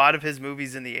like a lot of his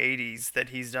movies in the 80s that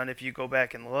he's done, if you go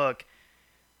back and look,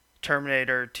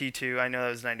 Terminator, T2, I know that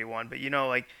was 91, but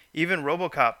like even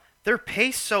RoboCop, they're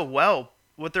paced so well.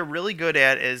 What they're really good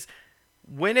at is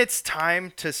when it's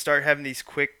time to start having these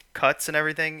quick cuts and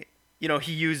everything,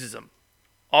 he uses them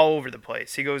all over the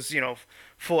place. He goes,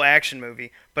 full action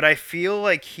movie. But I feel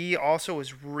like he also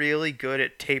is really good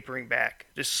at tapering back,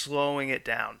 just slowing it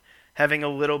down, having a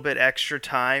little bit extra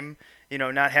time,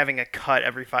 not having a cut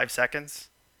every 5 seconds.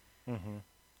 Mm-hmm.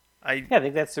 I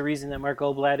think that's the reason that Mark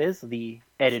Goldblatt is the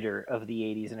editor of the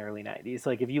 80s and early 90s.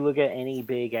 Like, if you look at any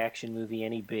big action movie,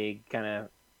 any big kind of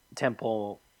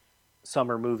temple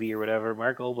summer movie or whatever,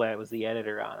 Mark Goldblatt was the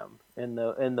editor on them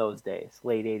in those days,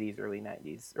 late 80s, early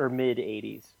 90s, or mid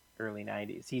 80s, early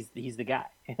 90s. He's the guy.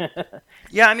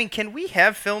 Yeah, I mean, can we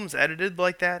have films edited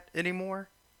like that anymore?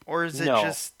 Or is it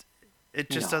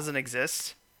just doesn't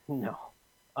exist? No.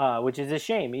 Which is a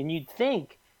shame. And you'd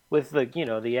think with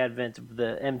the advent of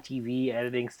the MTV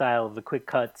editing style of the quick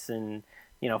cuts and,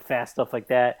 fast stuff like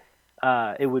that,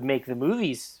 it would make the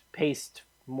movies paced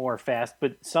more fast,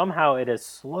 but somehow it has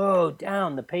slowed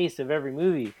down the pace of every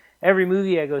movie. Every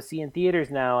movie I go see in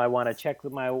theaters now, I want to check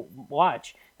my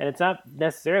watch. And it's not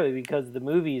necessarily because the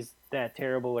movie's that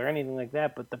terrible or anything like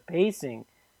that, but the pacing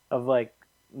of like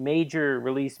major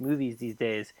release movies these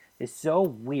days is so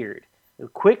weird.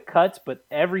 Quick cuts, but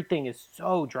everything is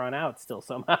so drawn out still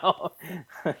somehow.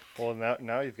 Well,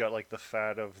 now you've got like the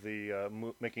fad of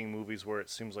the making movies where it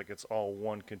seems like it's all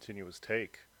one continuous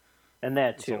take. And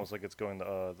that it's too. Almost like it's going the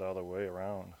other way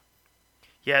around.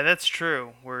 Yeah, that's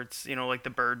true. Where it's like the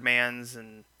Birdmans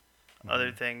and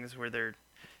other things where they're.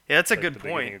 Yeah, that's a good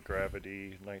point. Of Gravity,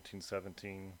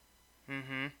 1917.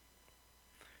 Mm-hmm.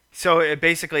 So it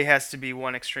basically has to be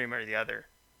one extreme or the other.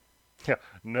 Yeah,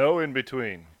 no in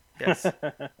between. Yes.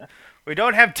 We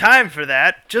don't have time for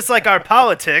that. Just like our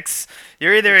politics,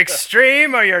 you're either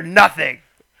extreme or you're nothing.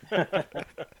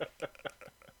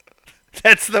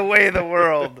 That's the way of the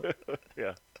world.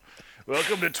 Yeah.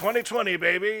 Welcome to 2020,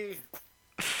 baby.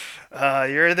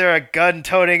 You're either a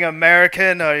gun-toting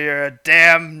American or you're a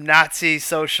damn Nazi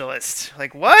socialist.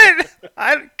 Like, what?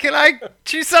 Can I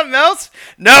choose something else?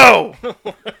 No!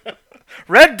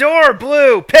 Red door or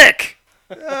blue? Pick!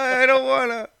 I don't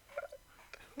want to.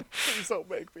 Please don't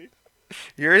make me.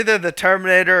 You're either the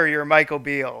Terminator or you're Michael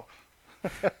Beale.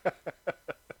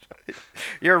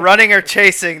 You're running or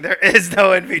chasing. There is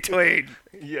no in between.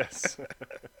 Yes.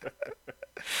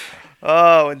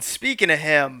 Oh, and speaking of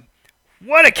him,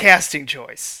 what a casting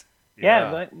choice.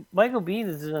 Yeah, but Michael Biehn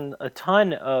is in a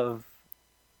ton of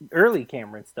early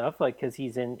Cameron stuff, like because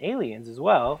he's in Aliens as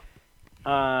well.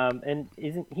 And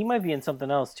he might be in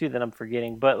something else too that I'm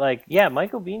forgetting. But like, yeah,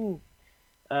 Michael Biehn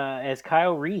as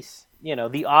Kyle Reese,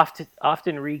 the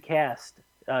often recast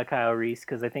Kyle Reese,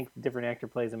 because I think the different actor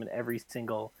plays him in every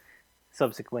single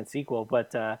subsequent sequel.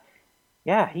 But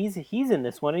Yeah, he's in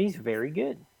this one and he's very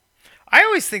good. I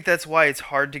always think that's why it's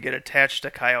hard to get attached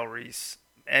to Kyle Reese.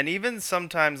 And even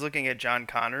sometimes looking at John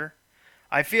Connor,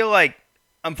 I feel like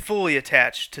I'm fully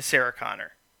attached to Sarah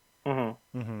Connor.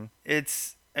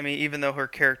 It's, I mean, even though her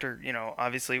character,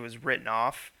 obviously was written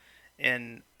off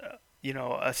in,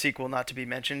 a sequel not to be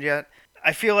mentioned yet,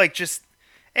 I feel like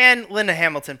and Linda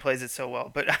Hamilton plays it so well,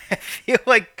 but I feel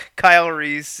like Kyle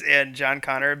Reese and John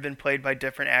Connor have been played by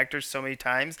different actors so many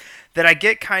times that I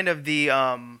get kind of the,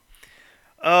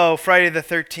 Friday the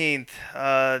 13th,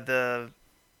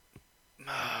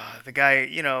 the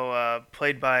guy,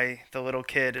 played by the little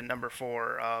kid in number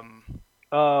 4.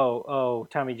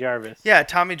 Tommy Jarvis. Yeah,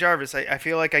 Tommy Jarvis. I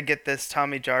feel like I get this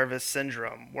Tommy Jarvis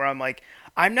syndrome where I'm like,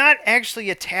 I'm not actually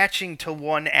attaching to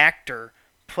one actor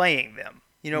playing them.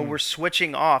 We're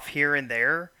switching off here and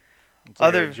there. It's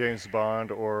like a James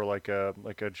Bond or like a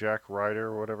Jack Ryder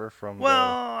or whatever from.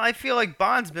 Well, I feel like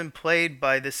Bond's been played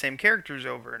by the same characters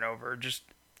over and over. Just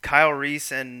Kyle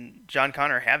Reese and John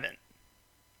Connor haven't.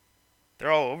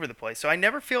 They're all over the place, so I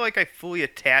never feel like I fully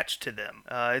attached to them.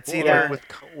 It's either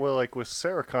with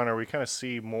Sarah Connor, we kind of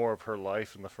see more of her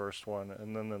life in the first one,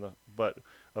 and then but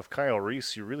of Kyle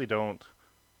Reese, you really don't.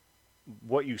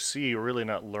 What you see, you're really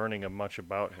not learning much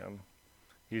about him.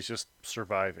 He's just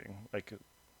surviving. Like,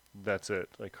 that's it.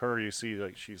 Like her, you see,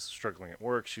 like she's struggling at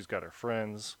work. She's got her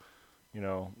friends.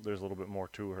 There's a little bit more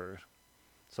to her.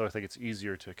 So I think it's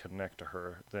easier to connect to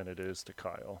her than it is to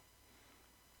Kyle.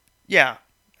 Yeah,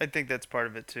 I think that's part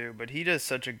of it too. But he does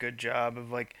such a good job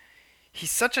of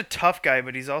he's such a tough guy,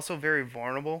 but he's also very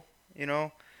vulnerable.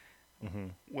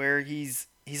 Where he's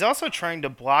also trying to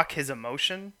block his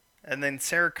emotion, and then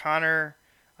Sarah Connor.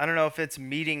 I don't know if it's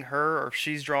meeting her or if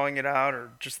she's drawing it out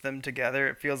or just them together.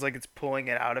 It feels like it's pulling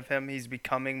it out of him. He's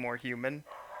becoming more human.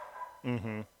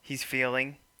 He's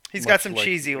feeling. He's got some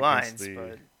cheesy lines,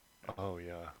 but. Oh,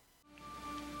 yeah.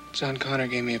 John Connor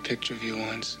gave me a picture of you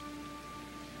once.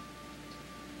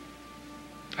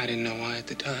 I didn't know why at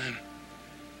the time.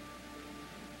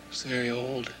 It was very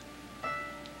old.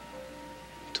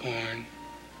 Torn.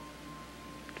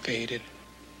 Faded.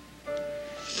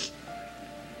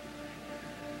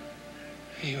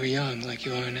 You were young like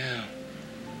you are now.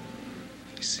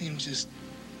 You seemed just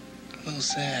a little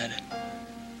sad.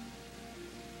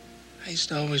 I used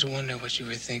to always wonder what you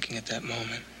were thinking at that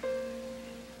moment.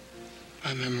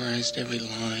 I memorized every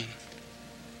line,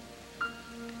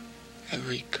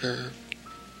 every curve.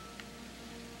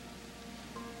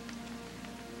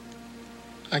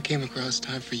 I came across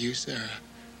time for you, Sarah.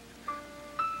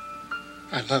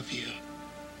 I love you.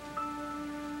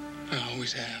 I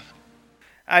always have.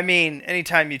 I mean,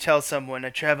 anytime you tell someone I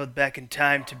traveled back in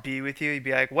time to be with you, you'd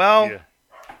be like, well, yeah.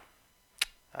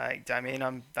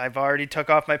 I've already took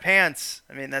off my pants.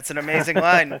 I mean, that's an amazing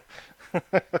line.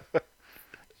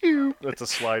 That's a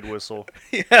slide whistle.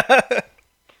 Yeah.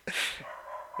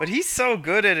 But he's so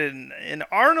good at it, and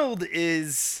Arnold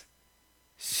is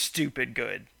stupid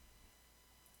good.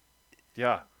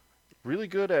 Yeah. Really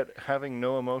good at having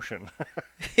no emotion.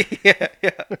 yeah.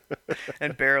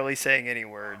 And barely saying any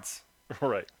words.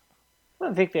 Right.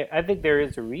 Well, I think there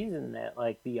is a reason that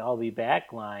the "I'll be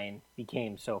back" line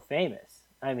became so famous.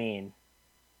 I mean,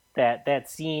 that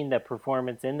scene, the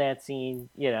performance in that scene,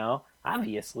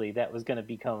 obviously that was going to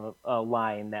become a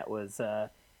line that was. The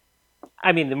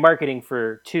marketing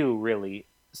for 2 really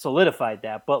solidified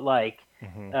that, but that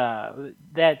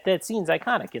scene's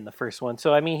iconic in the first one.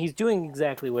 So he's doing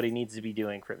exactly what he needs to be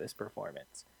doing for this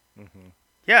performance.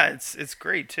 Yeah, it's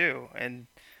great too, and.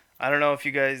 I don't know if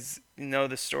you guys know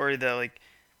the story that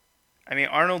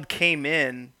Arnold came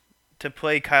in to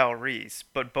play Kyle Reese,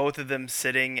 but both of them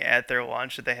sitting at their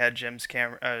lunch that they had James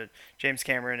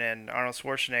Cameron and Arnold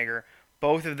Schwarzenegger,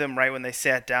 both of them right when they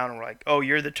sat down were like, "Oh,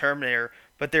 you're the Terminator,"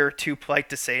 but they were too polite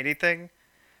to say anything.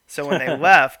 So when they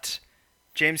left,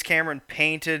 James Cameron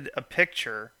painted a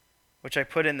picture, which I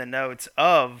put in the notes,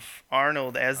 of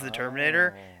Arnold as the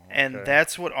Terminator. And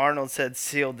that's what Arnold said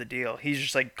sealed the deal. He's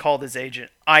just called his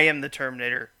agent. I am the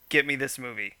Terminator. Get me this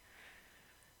movie.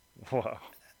 Wow.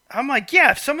 I'm like,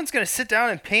 yeah, if someone's going to sit down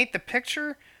and paint the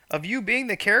picture of you being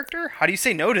the character, how do you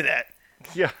say no to that?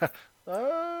 Yeah.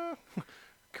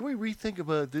 Can we rethink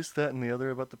about this, that, and the other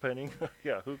about the painting?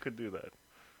 Yeah, who could do that?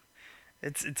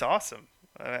 It's awesome.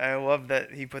 I love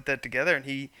that he put that together. And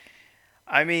he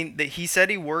said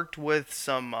he worked with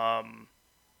some...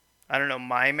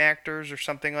 mime actors or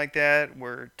something like that,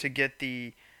 where to get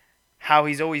how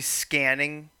he's always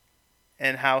scanning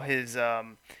and how his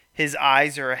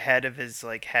eyes are ahead of his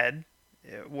head,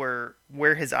 where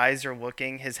his eyes are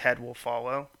looking, his head will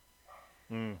follow.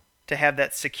 To have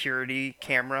that security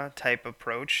camera type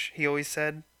approach, he always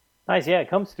said. Nice, yeah, it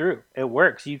comes through. It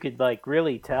works. You could like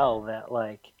really tell that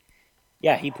like,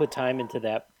 yeah, he put time into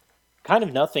that kind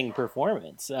of nothing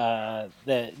performance. That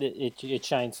it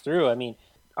shines through. I mean,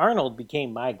 Arnold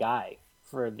became my guy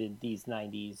for these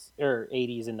 '90s or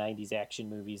 '80s and '90s action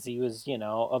movies. He was,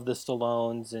 of the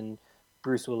Stallones and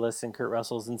Bruce Willis and Kurt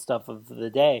Russells and stuff of the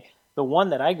day. The one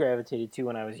that I gravitated to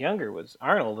when I was younger was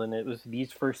Arnold, and it was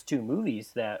these first two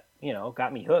movies that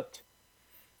got me hooked.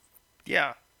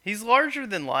 Yeah, he's larger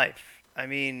than life. I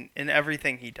mean, in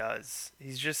everything he does,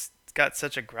 he's just got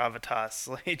such a gravitas.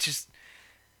 Like, just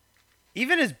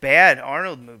even his bad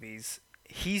Arnold movies,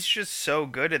 he's just so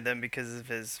good at them because of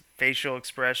his facial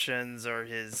expressions or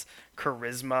his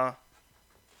charisma.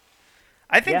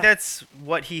 I think that's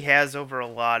what he has over a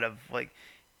lot of, like,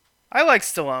 I like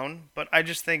Stallone, but I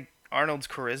just think Arnold's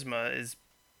charisma is,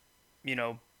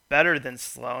 better than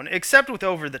Stallone, except with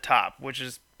Over the Top, which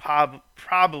is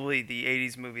probably the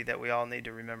 80s movie that we all need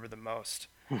to remember the most.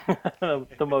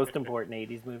 The most important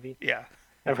 80s movie? Yeah.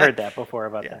 I've heard that before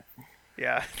about that.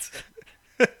 Yeah.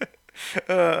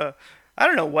 I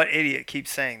don't know what idiot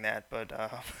keeps saying that, but...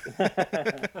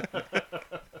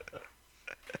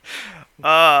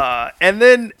 and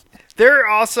then there are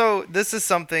also... This is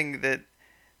something that...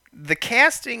 The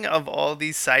casting of all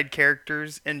these side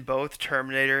characters in both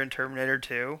Terminator and Terminator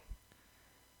 2,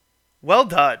 well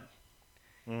done.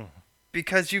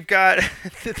 Because you've got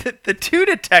the two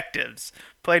detectives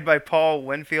played by Paul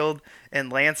Winfield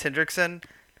and Lance Hendrickson.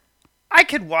 I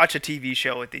could watch a TV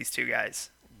show with these two guys.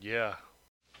 Yeah.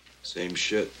 Same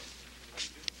shit.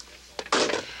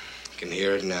 Can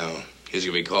hear it now. He's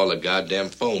gonna be called a goddamn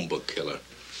phone book killer.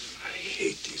 I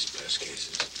hate these press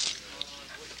cases.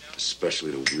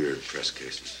 Especially the weird press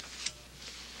cases.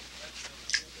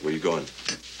 Where you going?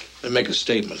 They make a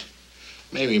statement.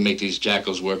 Maybe make these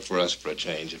jackals work for us for a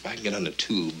change. If I can get on the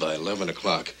tube by 11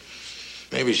 o'clock,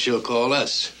 maybe she'll call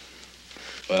us.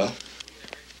 Well,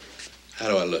 how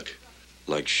do I look?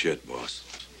 Like shit, boss.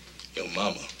 Yo,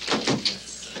 mama.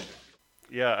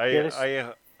 Yeah,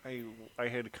 I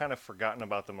had kind of forgotten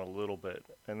about them a little bit,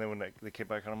 and then when they came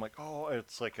back, and I'm like, oh,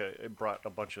 it's like it brought a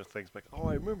bunch of things back. Oh,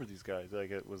 I remember these guys.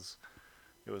 Like it was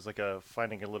like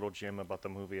finding a little gem about the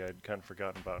movie I'd kind of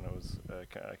forgotten about, and it was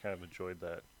I kind of enjoyed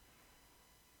that.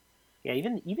 Yeah,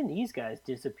 even these guys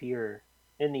disappear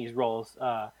in these roles.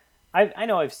 I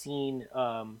know I've seen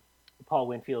Paul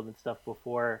Winfield and stuff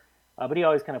before, but he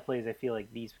always kind of plays, I feel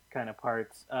like, these kind of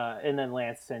parts. And then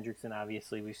Lance Hendrickson,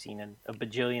 obviously, we've seen in a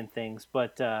bajillion things,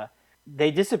 but they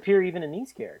disappear even in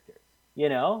these characters.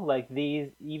 Like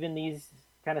these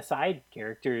kind of side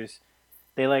characters,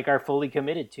 they like are fully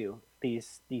committed to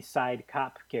these side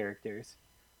cop characters.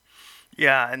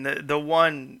 Yeah, and the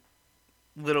one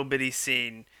little bitty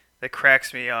scene that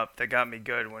cracks me up, that got me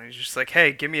good, when he's just like,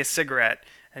 hey, give me a cigarette.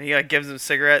 And he gives him a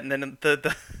cigarette, and then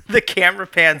the camera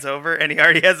pans over, and he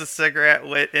already has a cigarette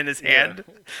lit in his hand.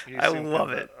 I love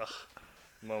it.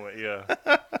 Moment, yeah.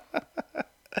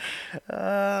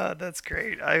 That's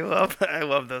great. I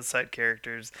love those side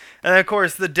characters. And of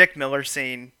course, the Dick Miller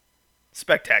scene,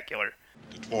 spectacular.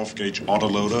 The 12 gauge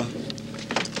autoloader.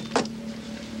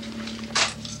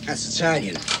 That's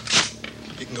Italian.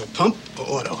 You can go pump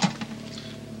or auto.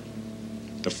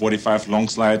 The 45 long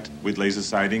slide with laser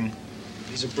sighting.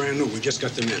 These are brand new. We just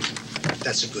got them in.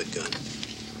 That's a good gun.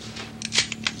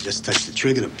 You just touch the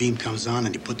trigger, the beam comes on,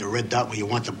 and you put the red dot where you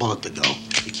want the bullet to go.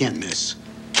 You can't miss.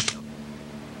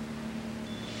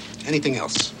 Anything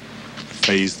else? A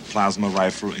phased plasma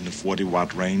rifle in the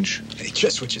 40-watt range. Hey,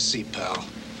 just what you see, pal.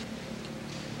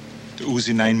 The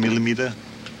Uzi 9mm.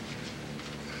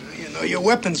 You know your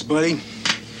weapons, buddy.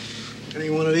 Any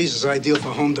one of these is ideal for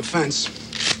home defense.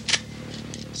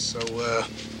 So,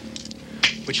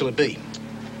 what shall it be?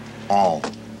 All.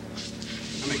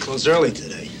 I may close early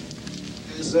today.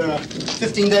 There's a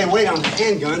 15-day wait on the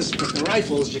handguns, but the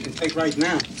rifles you can take right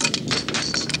now.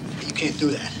 You can't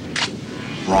do that.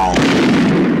 Wrong.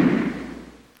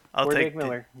 Poor Dick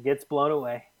Miller gets blown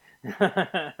away.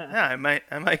 Yeah, I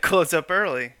might close up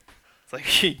early. It's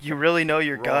like you really know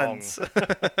your guns. You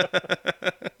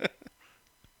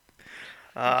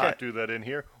can't do that in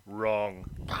here. Wrong.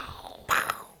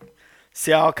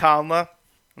 Sal Conla.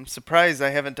 I'm surprised I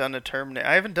haven't done a Terminator.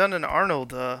 I haven't done an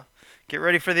Arnold. Get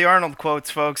ready for the Arnold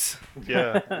quotes, folks.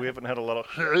 Yeah, we haven't had a lot of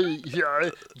 "Hey, yeah,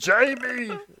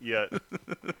 Jamie" yet.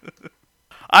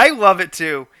 I love it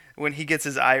too when he gets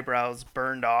his eyebrows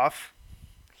burned off.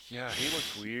 Yeah, he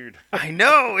looks weird. I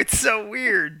know, it's so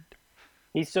weird.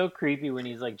 He's so creepy when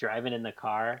he's like driving in the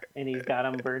car and he's got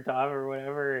them burnt off or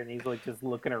whatever, and he's like just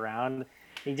looking around.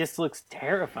 He just looks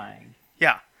terrifying.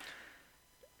 Yeah.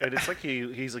 And it's like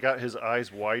he's got his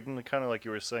eyes widened, kind of like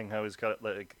you were saying how he's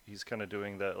kind of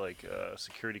doing that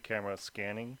security camera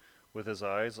scanning with his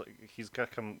eyes. Like he's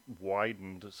got them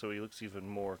widened, so he looks even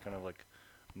more kind of like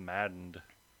maddened.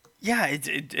 Yeah,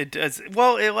 it does.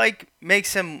 Well, it like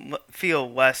makes him feel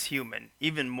less human,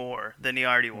 even more than he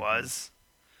already was.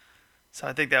 So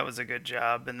I think that was a good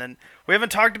job. And then we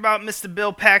haven't talked about Mr.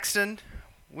 Bill Paxton.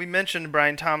 We mentioned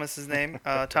Brian Thomas's name,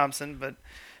 Thompson, but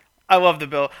I love the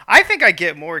Bill. I think I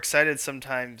get more excited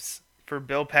sometimes for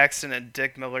Bill Paxton and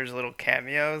Dick Miller's little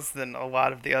cameos than a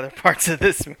lot of the other parts of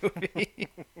this movie.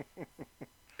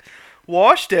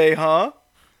 Wash day, huh?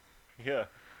 Yeah.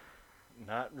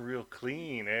 Not real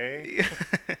clean, eh?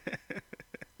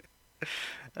 This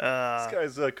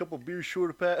guy's a couple beers short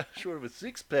of a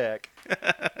 6-pack.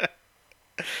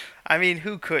 I mean,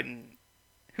 who couldn't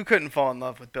fall in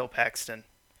love with Bill Paxton?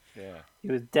 Yeah. He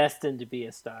was destined to be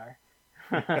a star.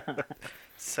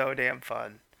 So damn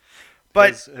fun.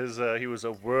 But he was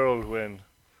a whirlwind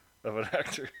of an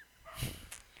actor.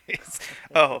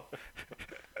 Oh.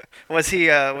 Was he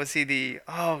the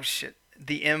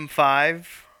the M5?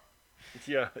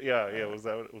 Yeah. Was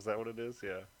that what it is?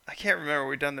 Yeah. I can't remember.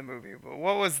 We've done the movie, but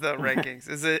what was the rankings?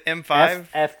 Is it M5?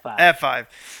 F5. F5.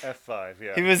 F5.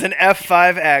 Yeah. He was an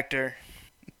F5 actor.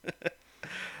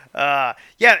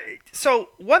 Yeah. So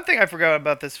one thing I forgot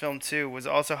about this film too was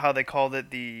also how they called it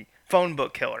the phone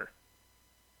book killer.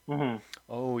 Mm-hmm.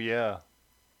 Oh yeah.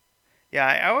 Yeah,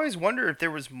 I always wonder if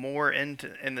there was more in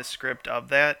the script of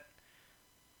that,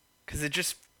 because it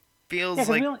just feels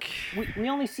like we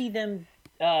only see him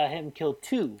kill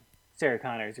 2 Sarah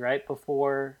Connors, right?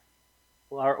 Before,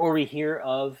 or we hear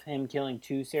of him killing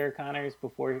 2 Sarah Connors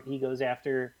before he goes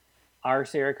after our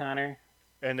Sarah Connor.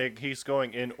 And he's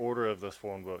going in order of this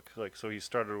phone book, so he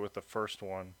started with the first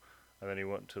one, and then he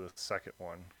went to the second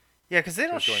one. Yeah, because they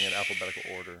don't. He's going in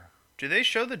alphabetical order. Do they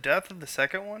show the death of the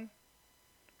second one?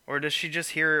 Or does she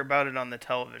just hear about it on the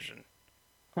television?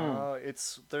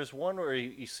 There's one where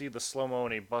you see the slow-mo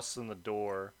and he busts in the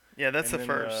door. Yeah, that's the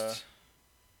first.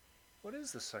 What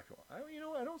is the second one?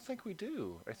 I don't think we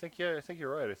do. I think you're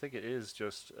right. I think it is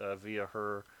just via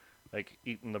her,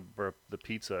 eating the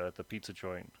pizza at the pizza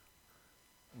joint.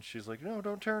 And she's like, "No,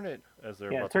 don't turn it." As they're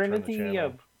about to turn the TV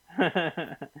up.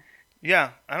 Yeah,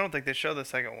 I don't think they show the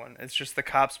second one. It's just the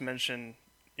cops mention,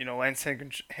 Lance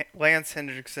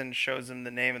Hendrickson shows him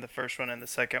the name of the first one and the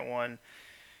second one.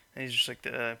 And he's just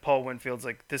like, Paul Winfield's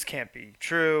like, this can't be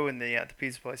true. And then, the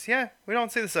pizza place, yeah, we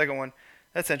don't see the second one.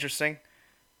 That's interesting.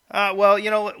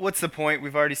 Well, what's the point?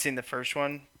 We've already seen the first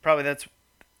one. Probably that's,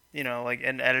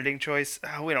 an editing choice.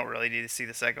 We don't really need to see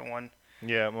the second one.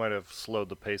 Yeah, it might have slowed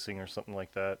the pacing or something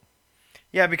like that.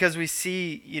 Yeah, because we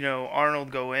see,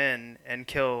 Arnold go in and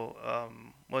kill,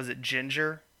 was it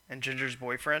Ginger and Ginger's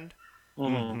boyfriend?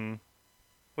 Mm-hmm.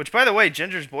 Which, by the way,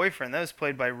 Ginger's boyfriend, that was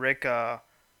played by Rick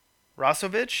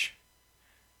Rossovich.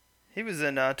 He was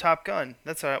in Top Gun.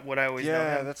 That's what I always know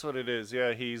him. Yeah, that's what it is.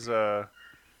 Yeah, he's the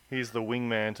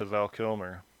wingman to Val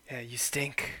Kilmer. Yeah, you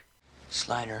stink.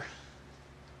 Slider.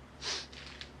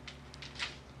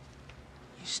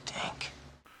 You stink.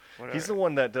 Whatever. He's the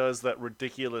one that does that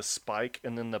ridiculous spike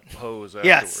and then the pose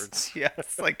afterwards.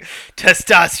 Yes, like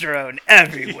testosterone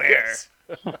everywhere.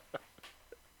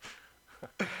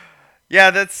 Yeah,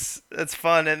 that's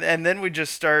fun. And then we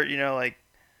just start,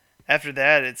 after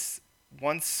that, it's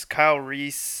once Kyle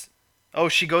Reese... Oh,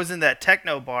 she goes in that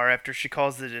techno bar after she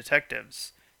calls the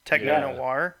detectives. Techno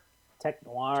noir. Tech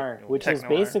noir, which is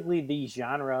basically the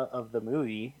genre of the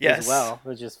movie as well,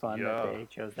 which is fun that they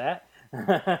chose that.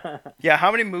 Yeah,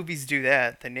 how many movies do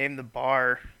that? They name the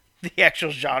bar the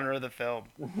actual genre of the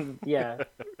film. Yeah.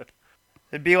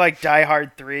 It'd be like Die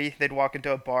Hard 3. They'd walk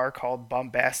into a bar called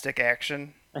Bombastic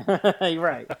Action.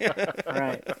 Right.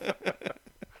 Right.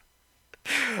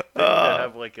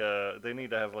 They need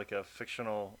to have a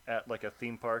fictional a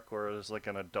theme park where there's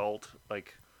an adult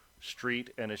street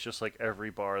and it's just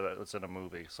every bar that's in a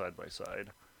movie side by side.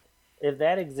 If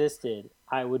that existed,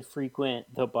 I would frequent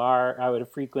the bar. I would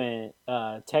frequent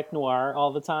Tech Noir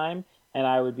all the time, and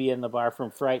I would be in the bar from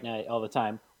Fright Night all the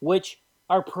time, which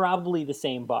are probably the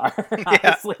same bar,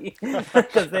 honestly,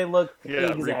 because they look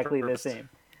exactly the same.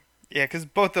 Yeah, because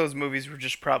both those movies were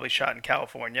just probably shot in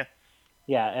California.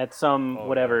 Yeah, at some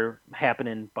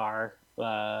happening bar,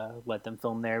 let them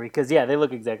film there because they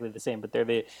look exactly the same. But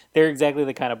they're exactly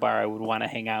the kind of bar I would want to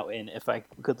hang out in if I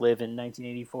could live in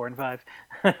 1984 and 5.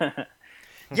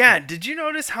 Yeah, did you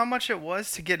notice how much it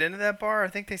was to get into that bar? I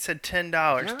think they said $10. $10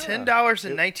 in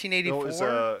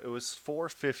 1984. It was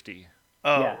 $4.50.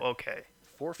 Oh, okay.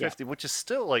 $4.50, which is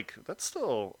still that's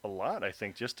still a lot, I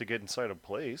think, just to get inside a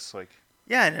place.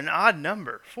 Yeah, and an odd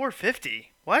number,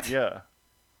 450. What? Yeah.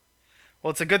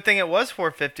 Well, it's a good thing it was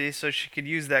 450, so she could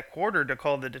use that quarter to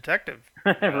call the detective.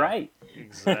 Right.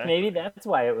 Exactly. Maybe that's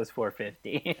why it was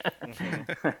 450.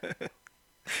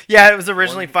 Yeah, it was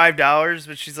originally $5,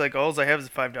 but she's like, all I have is a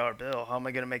 $5 bill. How am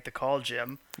I going to make the call,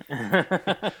 Jim?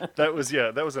 That was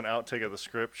an outtake of the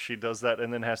script. She does that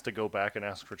and then has to go back and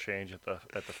ask for change at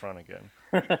the front again.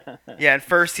 Yeah, and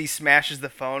first he smashes the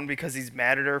phone because he's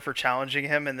mad at her for challenging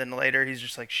him, and then later he's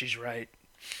just like, she's right.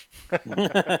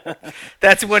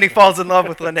 That's when he falls in love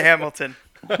with Linda Hamilton.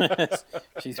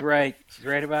 She's right. She's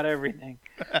right about everything.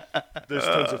 There's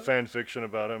tons of fan fiction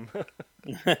about him.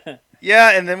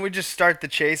 Yeah, and then we just start the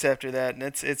chase after that, and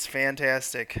it's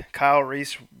fantastic. Kyle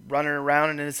Reese running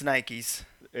around in his Nikes.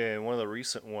 And one of the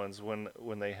recent ones, when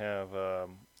they have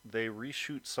they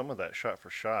reshoot some of that shot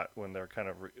for shot when they're kind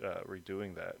of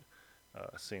redoing that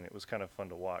scene. It was kind of fun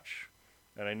to watch,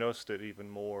 and I noticed it even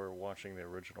more watching the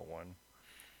original one.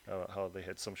 How they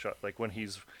had some shot, like when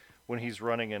he's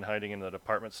running and hiding in the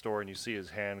department store, and you see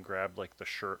his hand grab like the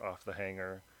shirt off the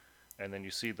hanger. And then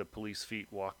you see the police feet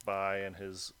walk by, and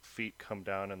his feet come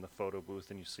down in the photo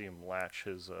booth, and you see him latch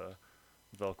his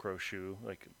Velcro shoe.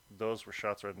 Like, those were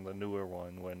shots right in the newer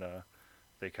one when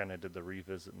they kind of did the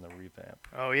revisit and the revamp.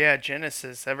 Oh, yeah,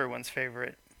 Genesis, everyone's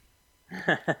favorite.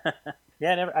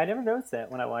 Yeah, I never noticed that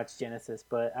when I watched Genesis,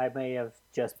 but I may have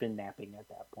just been napping at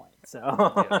that point. So,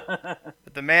 yeah.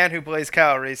 But the man who plays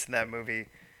Kyle Reese in that movie,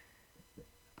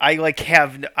 I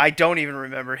don't even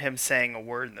remember him saying a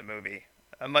word in the movie.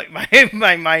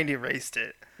 My mind erased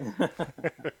it.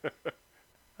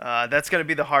 That's going to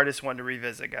be the hardest one to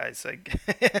revisit, guys. Like,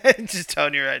 just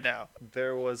telling you right now.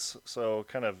 There was, so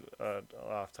kind of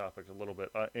off topic a little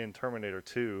bit, in Terminator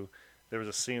 2, there was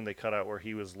a scene they cut out where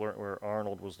where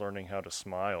Arnold was learning how to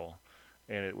smile,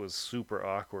 and it was super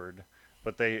awkward.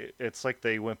 But it's like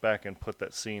they went back and put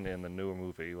that scene in the newer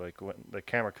movie. Like when the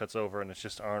camera cuts over and it's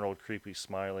just Arnold creepy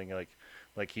smiling,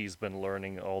 like he's been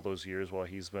learning all those years while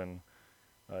he's been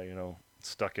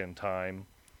stuck in time.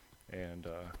 And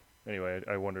anyway,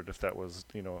 I wondered if that was,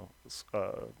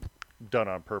 done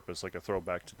on purpose, like a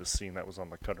throwback to the scene that was on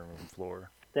the cutting room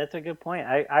floor. That's a good point.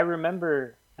 I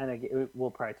remember, and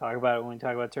we'll probably talk about it when we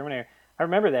talk about Terminator. I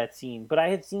remember that scene, but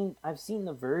I've seen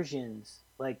the versions,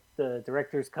 like the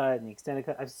director's cut and the extended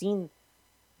cut. I've seen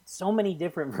so many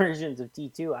different versions of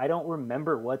T2. I don't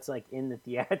remember what's like in the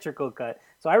theatrical cut.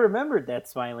 So I remembered that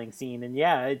smiling scene, and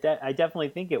yeah, I definitely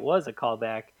think it was a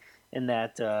callback in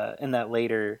that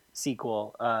later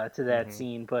sequel to that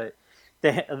scene. But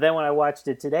then when I watched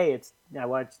it today, I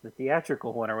watched the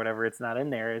theatrical one or whatever. It's not in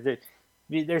there.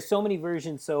 There's so many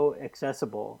versions so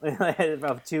accessible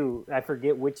of two. I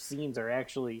forget which scenes are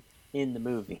actually in the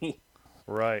movie.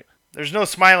 Right. There's no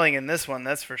smiling in this one,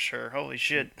 that's for sure. Holy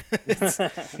shit.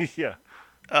 Yeah.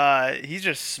 He's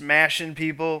just smashing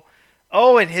people.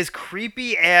 Oh, and his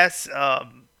creepy ass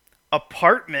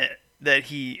apartment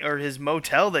or his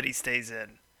motel that he stays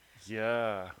in.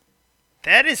 Yeah.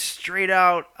 That is straight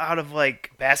out of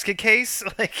like Basket Case.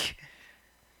 Like,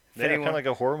 kind of like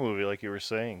a horror movie, like you were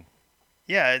saying.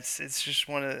 Yeah, it's just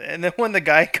one of. And then when the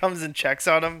guy comes and checks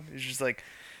on him, he's just like,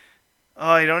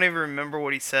 oh, I don't even remember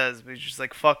what he says, but he's just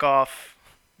like, fuck off.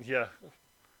 Yeah.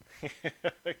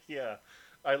 Yeah.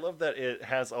 I love that it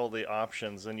has all the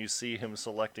options, and you see him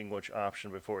selecting which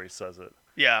option before he says it.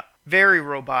 Yeah. Very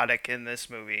robotic in this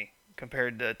movie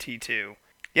compared to T2.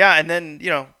 Yeah, and then,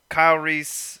 Kyle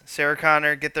Reese, Sarah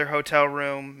Connor get their hotel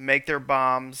room, make their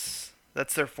bombs.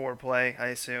 That's their foreplay, I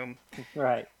assume.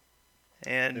 Right.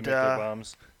 And they make their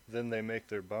bombs, then they make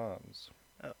their bombs.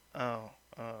 Oh.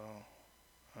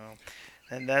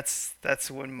 And that's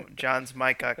when John's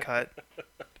mic got cut.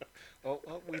 Oh,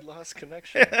 we lost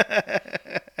connection. How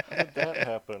did that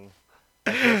happen?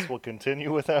 I guess we'll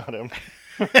continue without him.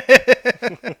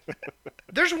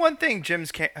 There's one thing I'm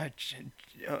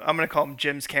going to call him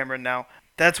Jim's Cameron now.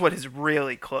 That's what his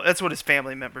that's what his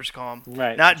family members call him.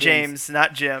 Right. Not James,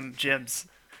 not Jim, Jim's.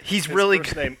 His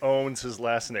first name owns his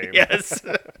last name. Yes.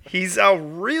 He's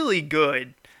really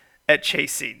good at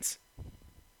chase scenes.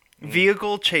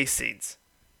 Vehicle chase scenes.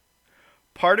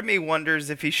 Part of me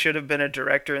wonders if he should have been a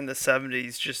director in the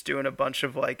 70s just doing a bunch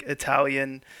of like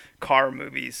Italian car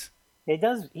movies. He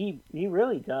does. He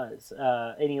really does.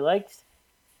 And he likes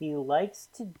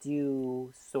to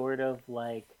do sort of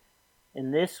like, in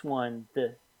this one,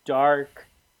 the dark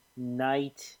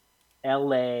night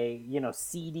LA,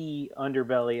 seedy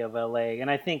underbelly of LA. And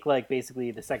I think like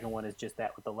basically the second one is just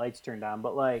that with the lights turned on.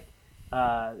 But like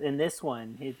in this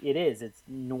one, it's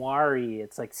noir-y,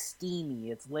 it's like steamy,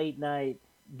 it's late night,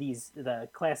 the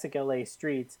classic LA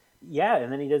streets. Yeah,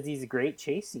 and then he does these great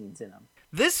chase scenes in them.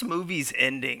 This movie's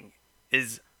ending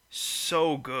is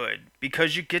so good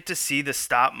because you get to see the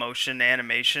stop motion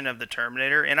animation of the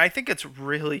Terminator, and I think it's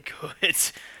really good.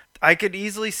 I could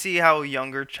easily see how a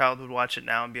younger child would watch it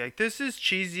now and be like, this is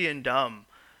cheesy and dumb,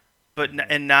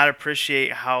 and not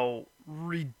appreciate how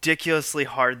ridiculously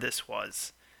hard this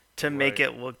was to make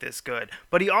it look this good.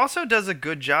 But he also does a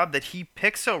good job that he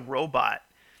picks a robot,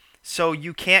 so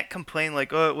you can't complain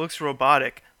like, oh, it looks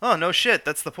robotic. Oh, no shit,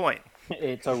 that's the point.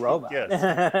 It's a robot. Yes.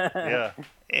 Yeah.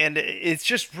 And it's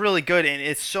just really good, and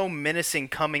it's so menacing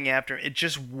coming after him. It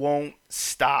just won't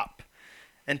stop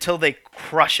until they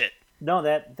crush it. No,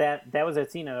 that was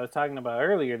that scene I was talking about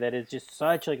earlier. That is just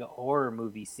such like a horror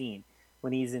movie scene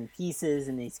when he's in pieces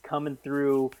and he's coming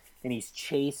through and he's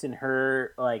chasing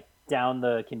her like down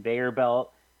the conveyor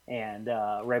belt and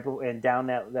down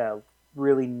that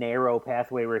really narrow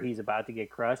pathway where he's about to get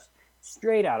crushed.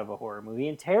 Straight out of a horror movie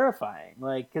and terrifying.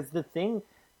 Like, because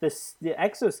the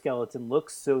exoskeleton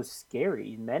looks so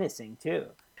scary and menacing too.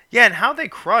 Yeah, and how they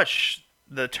crush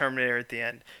the Terminator at the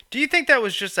end. Do you think that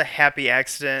was just a happy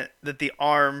accident that the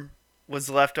arm was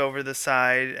left over the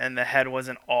side and the head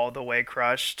wasn't all the way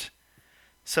crushed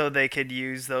so they could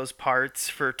use those parts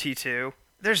for T2?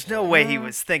 There's no way he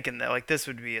was thinking that like this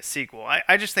would be a sequel.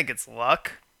 I just think it's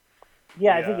luck.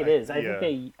 Yeah, I think it is.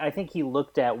 I think he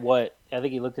looked at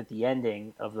the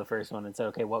ending of the first one and said,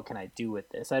 okay, what can I do with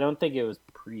this? I don't think it was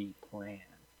pre-planned.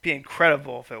 Be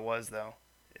incredible if it was, though.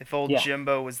 If old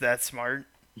Jimbo was that smart.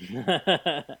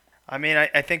 I mean,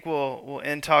 I think we'll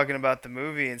end talking about the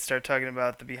movie and start talking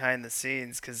about the behind the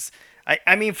scenes, because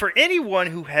I mean, for anyone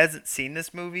who hasn't seen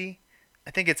this movie,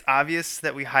 I think it's obvious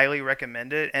that we highly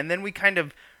recommend it, and then we kind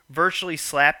of virtually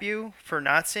slap you for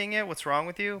not seeing it. What's wrong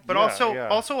with you? But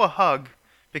also a hug,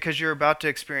 because you're about to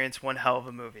experience one hell of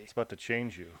a movie. It's about to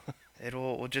change you.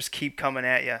 Will just keep coming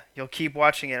at you. You'll keep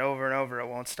watching it over and over. It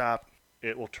won't stop.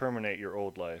 It will terminate your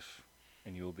old life,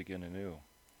 and you will begin anew.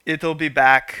 It'll be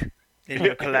back in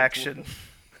your collection.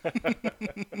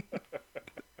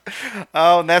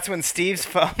 Oh, and that's when Steve's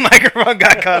microphone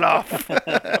got cut off.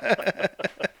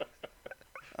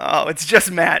 Oh, it's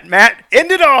just Matt. Matt,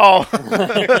 end it all.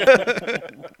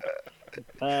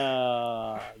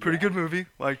 Pretty good movie.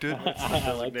 Liked it.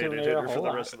 I liked it for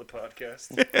the rest of the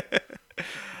podcast.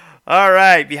 All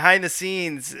right, behind the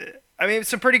scenes. I mean,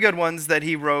 some pretty good ones that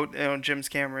he wrote. James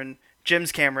Cameron.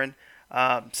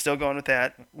 Still going with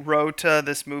that. Wrote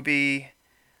this movie,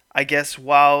 I guess,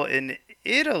 while in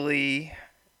Italy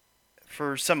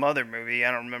for some other movie. I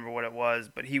don't remember what it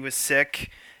was, but he was sick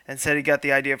and said he got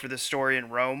the idea for the story in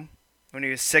Rome when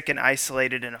he was sick and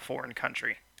isolated in a foreign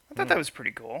country. I thought that was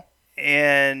pretty cool.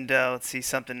 And let's see,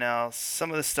 something else.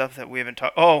 Some of the stuff that we haven't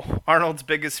talked... Oh, Arnold's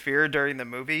biggest fear during the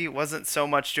movie wasn't so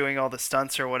much doing all the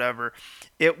stunts or whatever.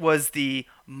 It was the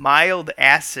mild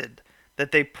acid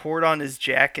that they poured on his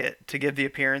jacket to give the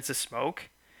appearance of smoke.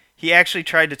 He actually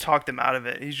tried to talk them out of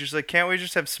it. He's just like, can't we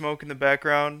just have smoke in the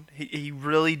background? He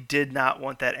really did not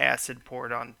want that acid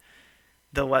poured on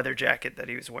the leather jacket that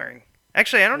he was wearing.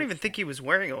 Actually, I don't even think he was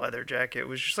wearing a leather jacket. It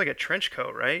was just like a trench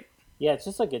coat, right? Yeah, it's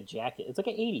just like a jacket. It's like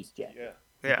an 80s jacket.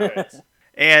 Yeah.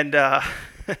 And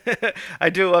I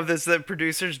do love this, that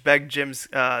producers begged James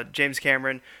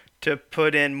Cameron to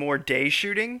put in more day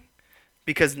shooting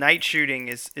because night shooting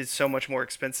is so much more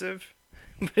expensive.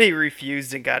 But he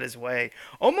refused and got his way.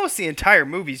 Almost the entire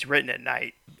movie's written at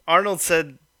night. Arnold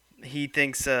said he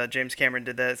thinks James Cameron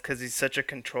did that because he's such a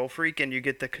control freak and you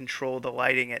get to control the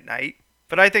lighting at night.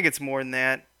 But I think it's more than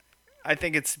that. I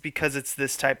think it's because it's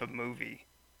this type of movie.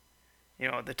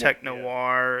 The tech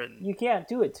noir. And you can't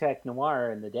do a tech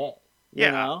noir in the day.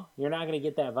 You know? You're not going to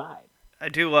get that vibe. I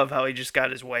do love how he just got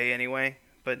his way anyway.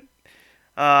 But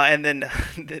and then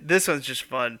this one's just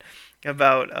fun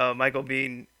about Michael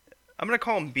Biehn. I'm going to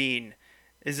call him Bean.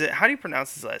 How do you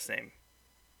pronounce his last name?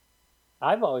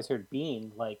 I've always heard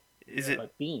Bean, like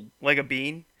bean. Like a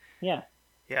bean? Yeah.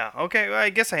 Yeah, okay, well, I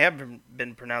guess I haven't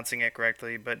been pronouncing it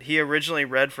correctly, but he originally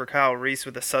read for Kyle Reese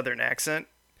with a southern accent,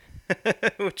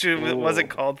 which it wasn't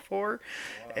called for.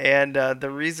 Wow. And the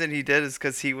reason he did is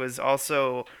because he was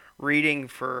also reading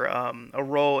for a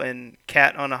role in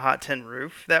Cat on a Hot Tin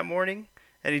Roof that morning,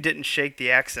 and he didn't shake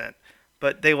the accent.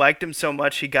 But they liked him so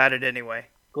much, he got it anyway.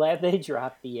 Glad they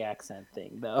dropped the accent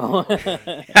thing, though.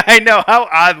 I know. How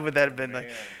odd would that have been? Like,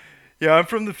 yeah, I'm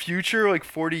from the future, like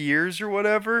 40 years or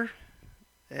whatever,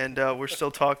 and we're still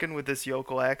talking with this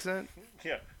yokel accent.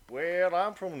 Yeah. Well,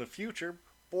 I'm from the future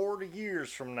 40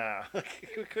 years from now.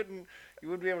 You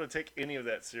wouldn't be able to take any of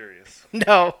that serious.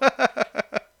 No.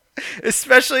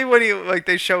 Especially when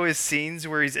they show his scenes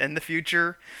where he's in the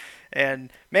future.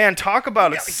 And man, talk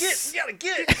about we gotta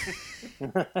get.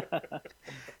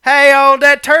 Hey, Hey,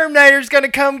 that Terminator's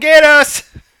gonna come get us.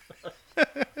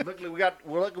 Luckily,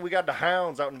 we got the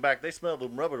hounds out in the back. They smell the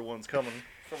rubber ones coming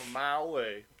from a mile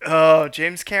away. Oh,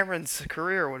 James Cameron's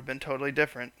career would have been totally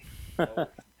different. Oh.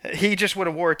 He just would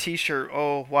have wore a T-shirt.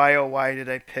 Oh, why did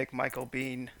I pick Michael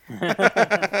Biehn?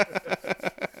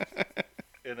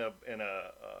 in a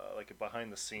like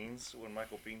behind the scenes when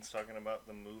Michael Bihn's talking about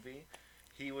the movie,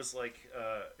 he was like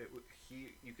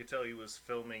you could tell he was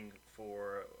filming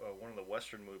for one of the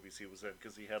Western movies he was in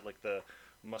because he had like the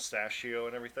mustachio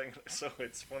and everything. So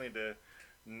it's funny to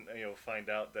find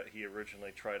out that he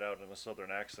originally tried out in a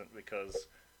Southern accent because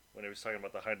when he was talking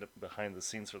about the behind the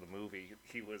scenes for the movie,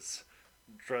 he was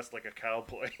dressed like a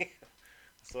cowboy.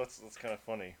 So that's kind of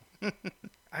funny.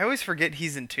 I always forget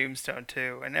he's in Tombstone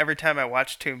too, and every time I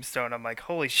watch Tombstone, I'm like,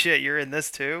 "Holy shit, you're in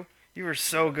this too! You were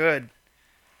so good."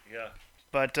 Yeah.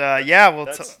 But that's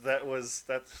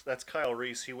Kyle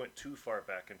Reese. He went too far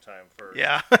back in time for.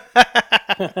 Yeah.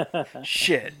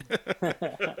 Shit.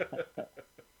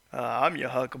 I'm your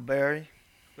Huckleberry.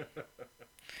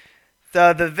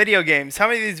 The video games. How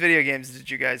many of these video games did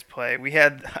you guys play?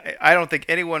 I don't think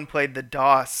anyone played the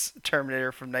DOS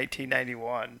Terminator from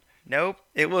 1991. Nope.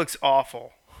 It looks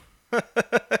awful.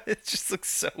 It just looks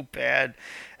so bad.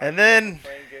 And then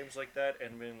playing games like that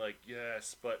and being like,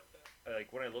 yes, but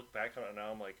like when I look back on it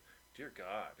now, I'm like, dear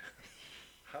God,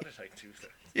 how did I do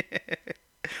that?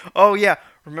 Oh yeah,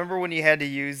 remember when you had to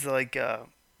use like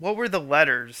what were the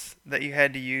letters that you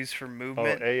had to use for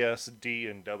movement? Oh, A, S, D,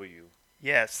 and W.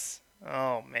 Yes.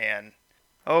 Oh man.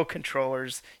 Oh,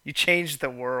 controllers, you changed the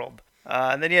world.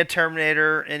 And then you had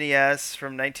Terminator NES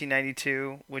from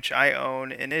 1992, which I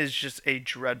own, and it is just a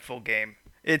dreadful game.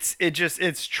 It's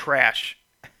trash.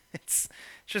 It's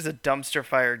just a dumpster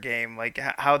fire game. Like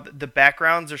how the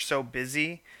backgrounds are so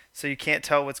busy, so you can't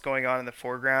tell what's going on in the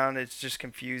foreground. It's just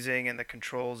confusing, and the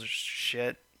controls are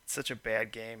shit. It's such a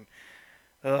bad game.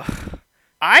 Ugh.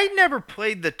 I never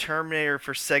played the Terminator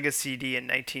for Sega CD in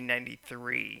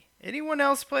 1993. Anyone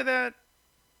else play that?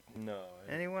 No.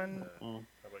 Anyone? How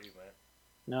about you, Matt?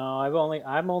 No,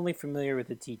 I'm only familiar with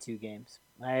the T2 games.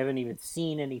 I haven't even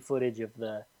seen any footage of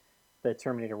the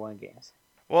Terminator 1 games.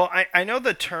 Well, I know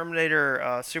the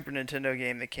Terminator Super Nintendo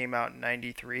game that came out in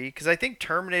 93, because I think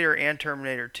Terminator and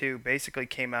Terminator 2 basically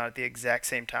came out at the exact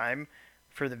same time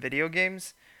for the video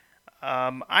games.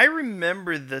 I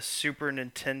remember the Super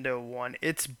Nintendo one.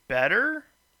 It's better,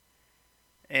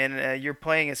 and you're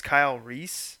playing as Kyle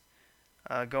Reese,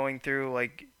 going through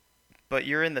like, but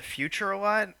you're in the future a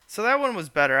lot. So that one was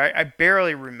better. I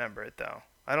barely remember it though.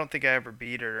 I don't think I ever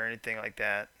beat it or anything like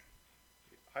that.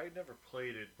 I never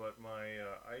played it, but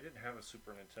I didn't have a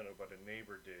Super Nintendo, but a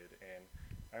neighbor did, and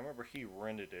I remember he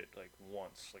rented it like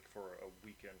once, like for a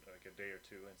weekend, like a day or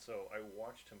two, and so I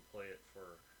watched him play it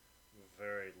for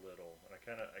very little, and I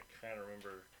kind of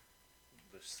remember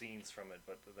the scenes from it,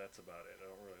 but that's about it. I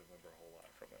don't really remember a whole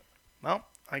lot from it. Well,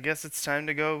 I guess it's time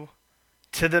to go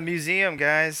to the museum,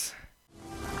 guys.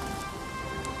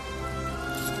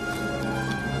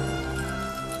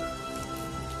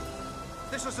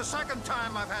 This is the second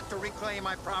time I've had to reclaim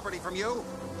my property from you.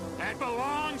 That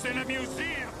belongs in a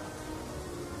museum.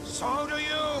 So do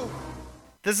you.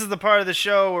 This is the part of the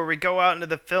show where we go out into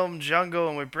the film jungle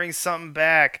and we bring something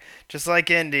back, just like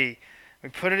Indy. We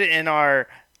put it in our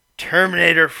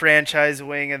Terminator franchise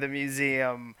wing of the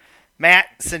museum. Matt,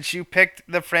 since you picked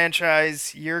the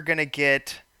franchise, you're going to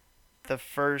get the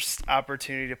first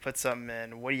opportunity to put something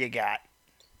in. What do you got?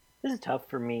 This is tough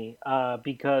for me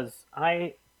because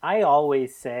I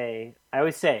always say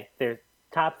they're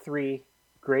top 3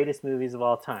 greatest movies of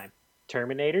all time.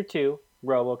 Terminator 2,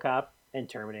 RoboCop, and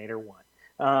Terminator 1.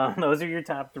 Those are your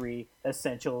top 3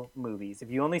 essential movies. If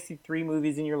you only see 3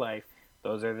 movies in your life,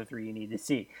 those are the 3 you need to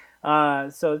see.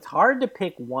 So it's hard to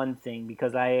pick one thing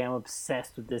because I am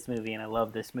obsessed with this movie and I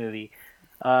love this movie.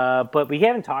 But we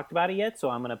haven't talked about it yet,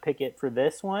 so I'm going to pick it for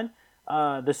this one.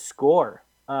 The score.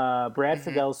 Brad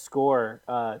Fiedel's score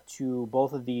to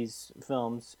both of these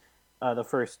films, the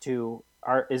first 2,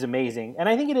 is amazing. And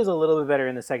I think it is a little bit better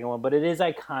in the second one, but it is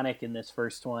iconic in this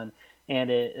first one.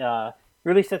 And it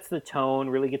really sets the tone,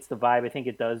 really gets the vibe. I think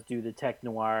it does do the tech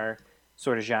noir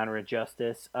sort of genre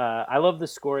justice. I love the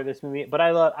score of this movie, but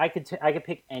I could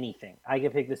pick anything. I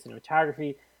could pick the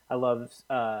cinematography. I love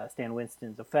Stan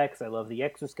Winston's effects. I love the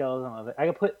exoskeleton. I love it. I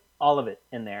could put all of it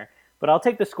in there, but I'll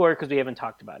take the score because we haven't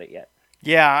talked about it yet.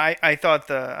 Yeah, I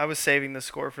thought I was saving the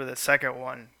score for the second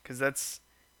one because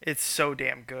it's so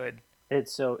damn good.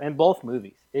 And both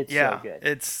movies. It's so good.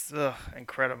 It's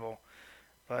incredible.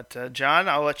 But John,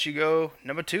 I'll let you go.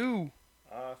 Number 2.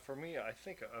 For me, I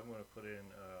think I'm going to put in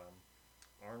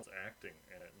Arnold's acting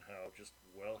in it and how just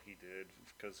well he did,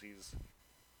 because he's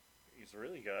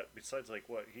really got, besides like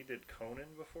what he did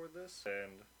Conan before this,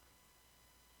 and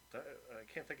I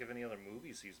can't think of any other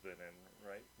movies he's been in.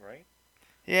 Right?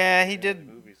 Yeah, he did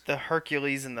the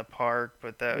Hercules in the Park,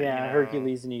 but that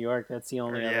Hercules in New York. That's the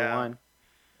only other one.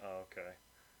 Oh, okay.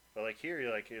 But like here,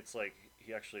 like it's like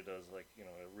he actually does like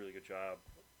a really good job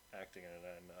acting in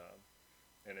it,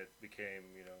 and it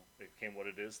became what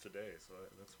it is today. So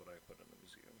that's what I put in the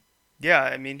museum. Yeah,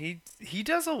 I mean he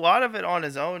does a lot of it on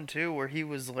his own too, where he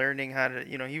was learning how to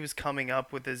he was coming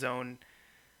up with his own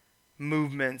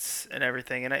movements and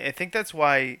everything, and I think that's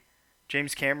why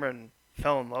James Cameron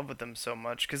fell in love with him so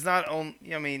much, because not only,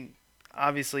 I mean,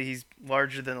 obviously he's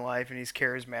larger than life and he's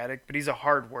charismatic, but he's a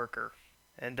hard worker.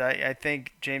 And I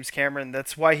think James Cameron,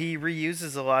 that's why he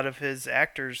reuses a lot of his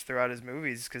actors throughout his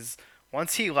movies, because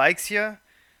once he likes you,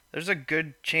 there's a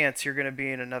good chance you're going to be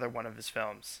in another one of his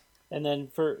films. And then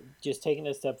for just taking it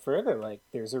a step further, like,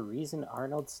 there's a reason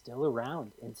Arnold's still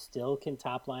around and still can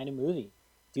top line a movie.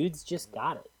 Dude's just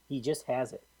got it. He just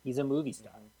has it. He's a movie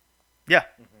star. Yeah,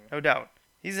 no doubt.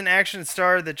 He's an action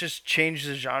star that just changed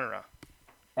the genre.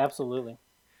 Absolutely.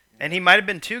 And he might have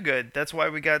been too good. That's why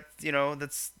we got,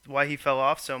 that's why he fell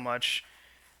off so much.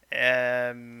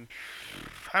 I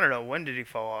don't know, when did he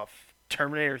fall off?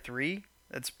 Terminator 3?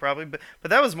 That's probably, but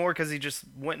that was more because he just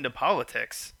went into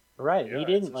politics. Right. Yeah, he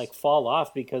didn't fall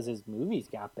off because his movies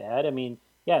got bad. I mean,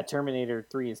 yeah, Terminator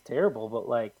 3 is terrible, but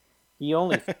like he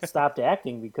only stopped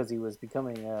acting because he was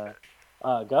becoming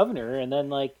a governor, and then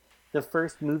like the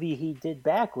first movie he did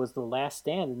back was The Last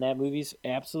Stand, and that movie's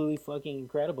absolutely fucking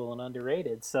incredible and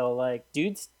underrated. So, like,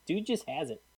 dude just has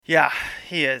it. Yeah,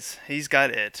 he is. He's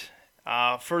got it.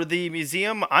 For the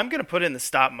museum, I'm going to put in the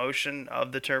stop motion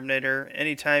of the Terminator.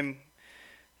 Anytime,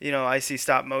 I see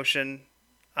stop motion,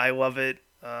 I love it.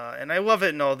 And I love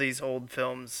it in all these old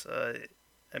films.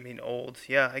 Old.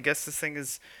 Yeah, I guess this thing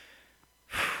is,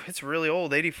 it's really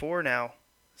old, 84 now.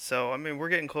 So, I mean, we're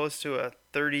getting close to a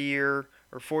 30-year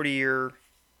or 40-year,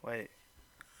 wait,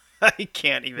 I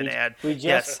can't even add. We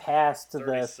just passed the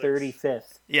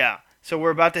 35th. Yeah, so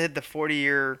we're about to hit the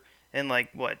 40-year in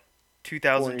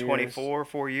 2024,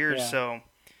 4 years. Yeah. So,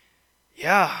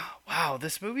 yeah, wow,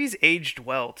 this movie's aged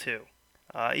well too.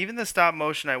 Even the stop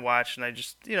motion I watched, and I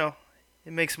just, it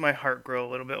makes my heart grow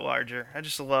a little bit larger. I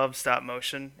just love stop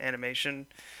motion animation.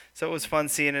 So it was fun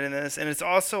seeing it in this, and it's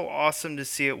also awesome to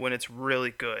see it when it's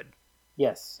really good.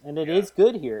 Yes, and it is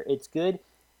good here. It's good.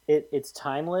 It's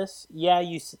timeless. Yeah,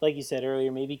 like you said earlier,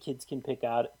 maybe kids can pick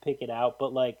it out,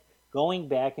 but like going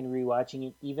back and rewatching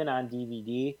it, even on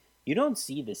DVD, you don't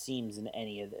see the seams in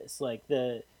any of this. Like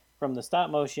from the stop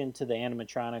motion to the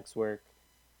animatronics work,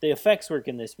 the effects work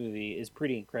in this movie is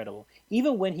pretty incredible.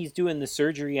 Even when he's doing the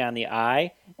surgery on the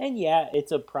eye, and yeah,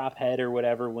 it's a prop head or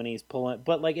whatever when he's pulling,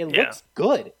 but like it looks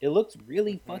good. It looks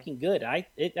really fucking good. I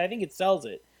think it sells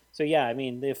it. So yeah, I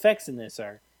mean the effects in this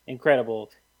are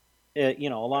incredible.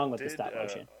 Along with the stop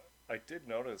motion. I did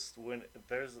notice when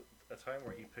there's a time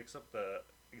where he picks up the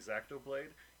X-Acto blade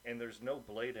and there's no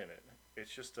blade in it.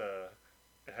 It's just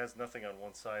it has nothing on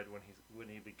one side when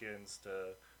he begins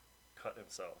to cut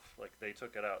himself. Like they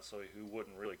took it out so he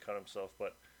wouldn't really cut himself,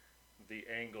 but the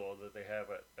angle that they have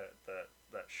at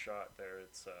that shot there,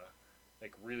 it's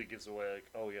like really gives away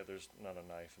like, oh yeah, there's not a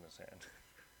knife in his hand.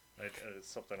 It's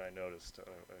something I noticed.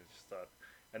 I just thought,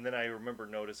 and then I remember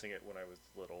noticing it when I was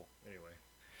little. Anyway,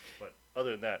 but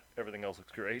other than that, everything else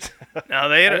looks great. No,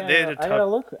 they had a I gotta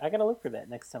look for that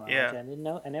next time I watch it. I didn't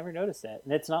know. I never noticed that,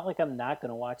 and it's not like I'm not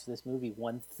gonna watch this movie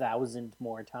 1,000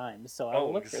 more times. So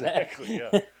I'll look for that.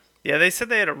 Yeah. Yeah, they said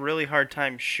they had a really hard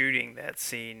time shooting that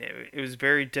scene. It was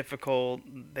very difficult.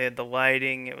 They had the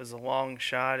lighting. It was a long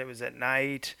shot. It was at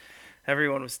night.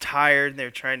 Everyone was tired, and they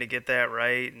were trying to get that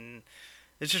right. And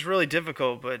it's just really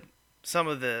difficult. But some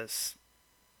of the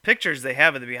pictures they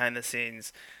have of the behind the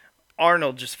scenes,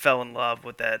 Arnold just fell in love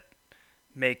with that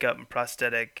makeup and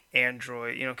prosthetic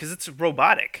android, because it's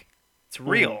robotic. It's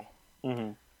real.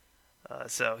 Mm-hmm.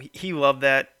 So he loved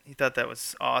that. He thought that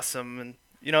was awesome. And,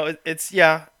 it's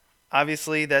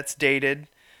obviously, that's dated.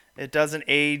 It doesn't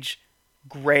age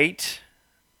great,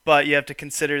 but you have to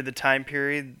consider the time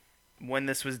period when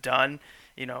this was done.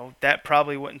 That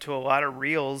probably went into a lot of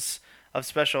reels of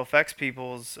special effects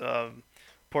people's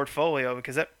portfolio,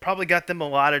 because that probably got them a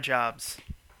lot of jobs.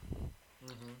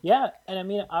 Yeah, and I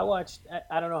mean, I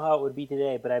don't know how it would be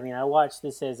today, but I mean, I watched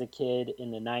this as a kid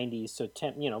in the 90s, so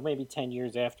maybe 10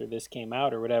 years after this came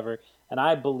out or whatever, and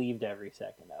I believed every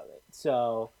second of it.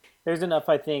 So there's enough,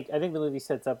 I think the movie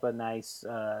sets up a nice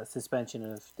suspension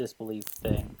of disbelief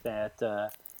thing that,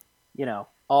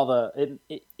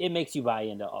 it makes you buy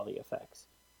into all the effects.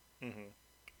 Mm-hmm.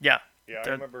 Yeah. Yeah, I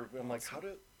remember. I'm like, how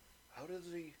does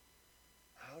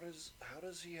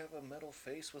he have a metal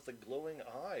face with a glowing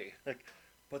eye? Like,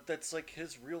 but that's like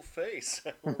his real face.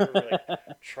 I remember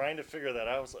trying to figure that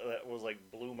out. That was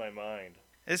like blew my mind.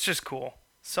 It's just cool.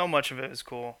 So much of it is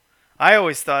cool. I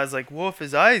always thought, I was like, well, if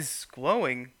his eye's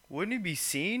glowing, wouldn't he be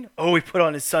seen? Oh, he put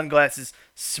on his sunglasses.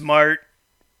 Smart.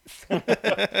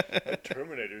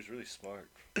 Terminator's really smart.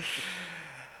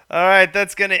 All right,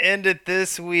 that's going to end it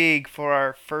this week for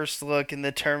our first look in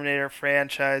the Terminator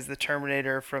franchise, the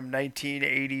Terminator from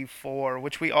 1984,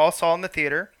 which we all saw in the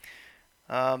theater.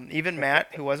 Even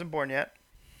Matt, who wasn't born yet.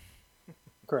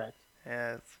 Correct.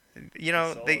 Yeah, Saw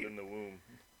it in the womb.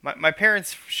 My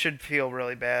parents should feel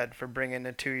really bad for bringing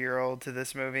a 2-year-old to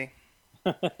this movie.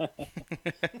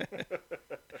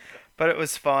 But it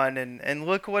was fun, and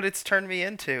look what it's turned me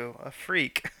into, a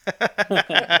freak.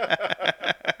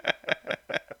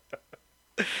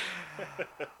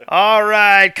 All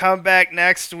right, come back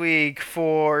next week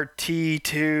for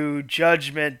T2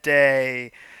 Judgment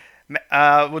Day.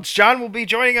 Which John will be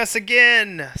joining us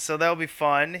again, so that'll be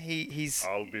fun.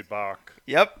 I'll be back.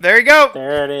 Yep, there you go.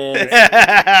 There it is.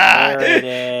 There it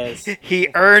is. He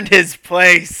earned his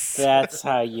place. That's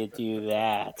how you do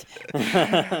that. All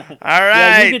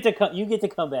right. Yeah, you get to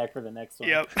come back for the next one.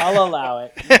 Yep. I'll allow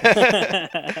it.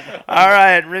 All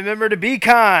right. Remember to be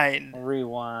kind.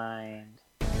 Rewind.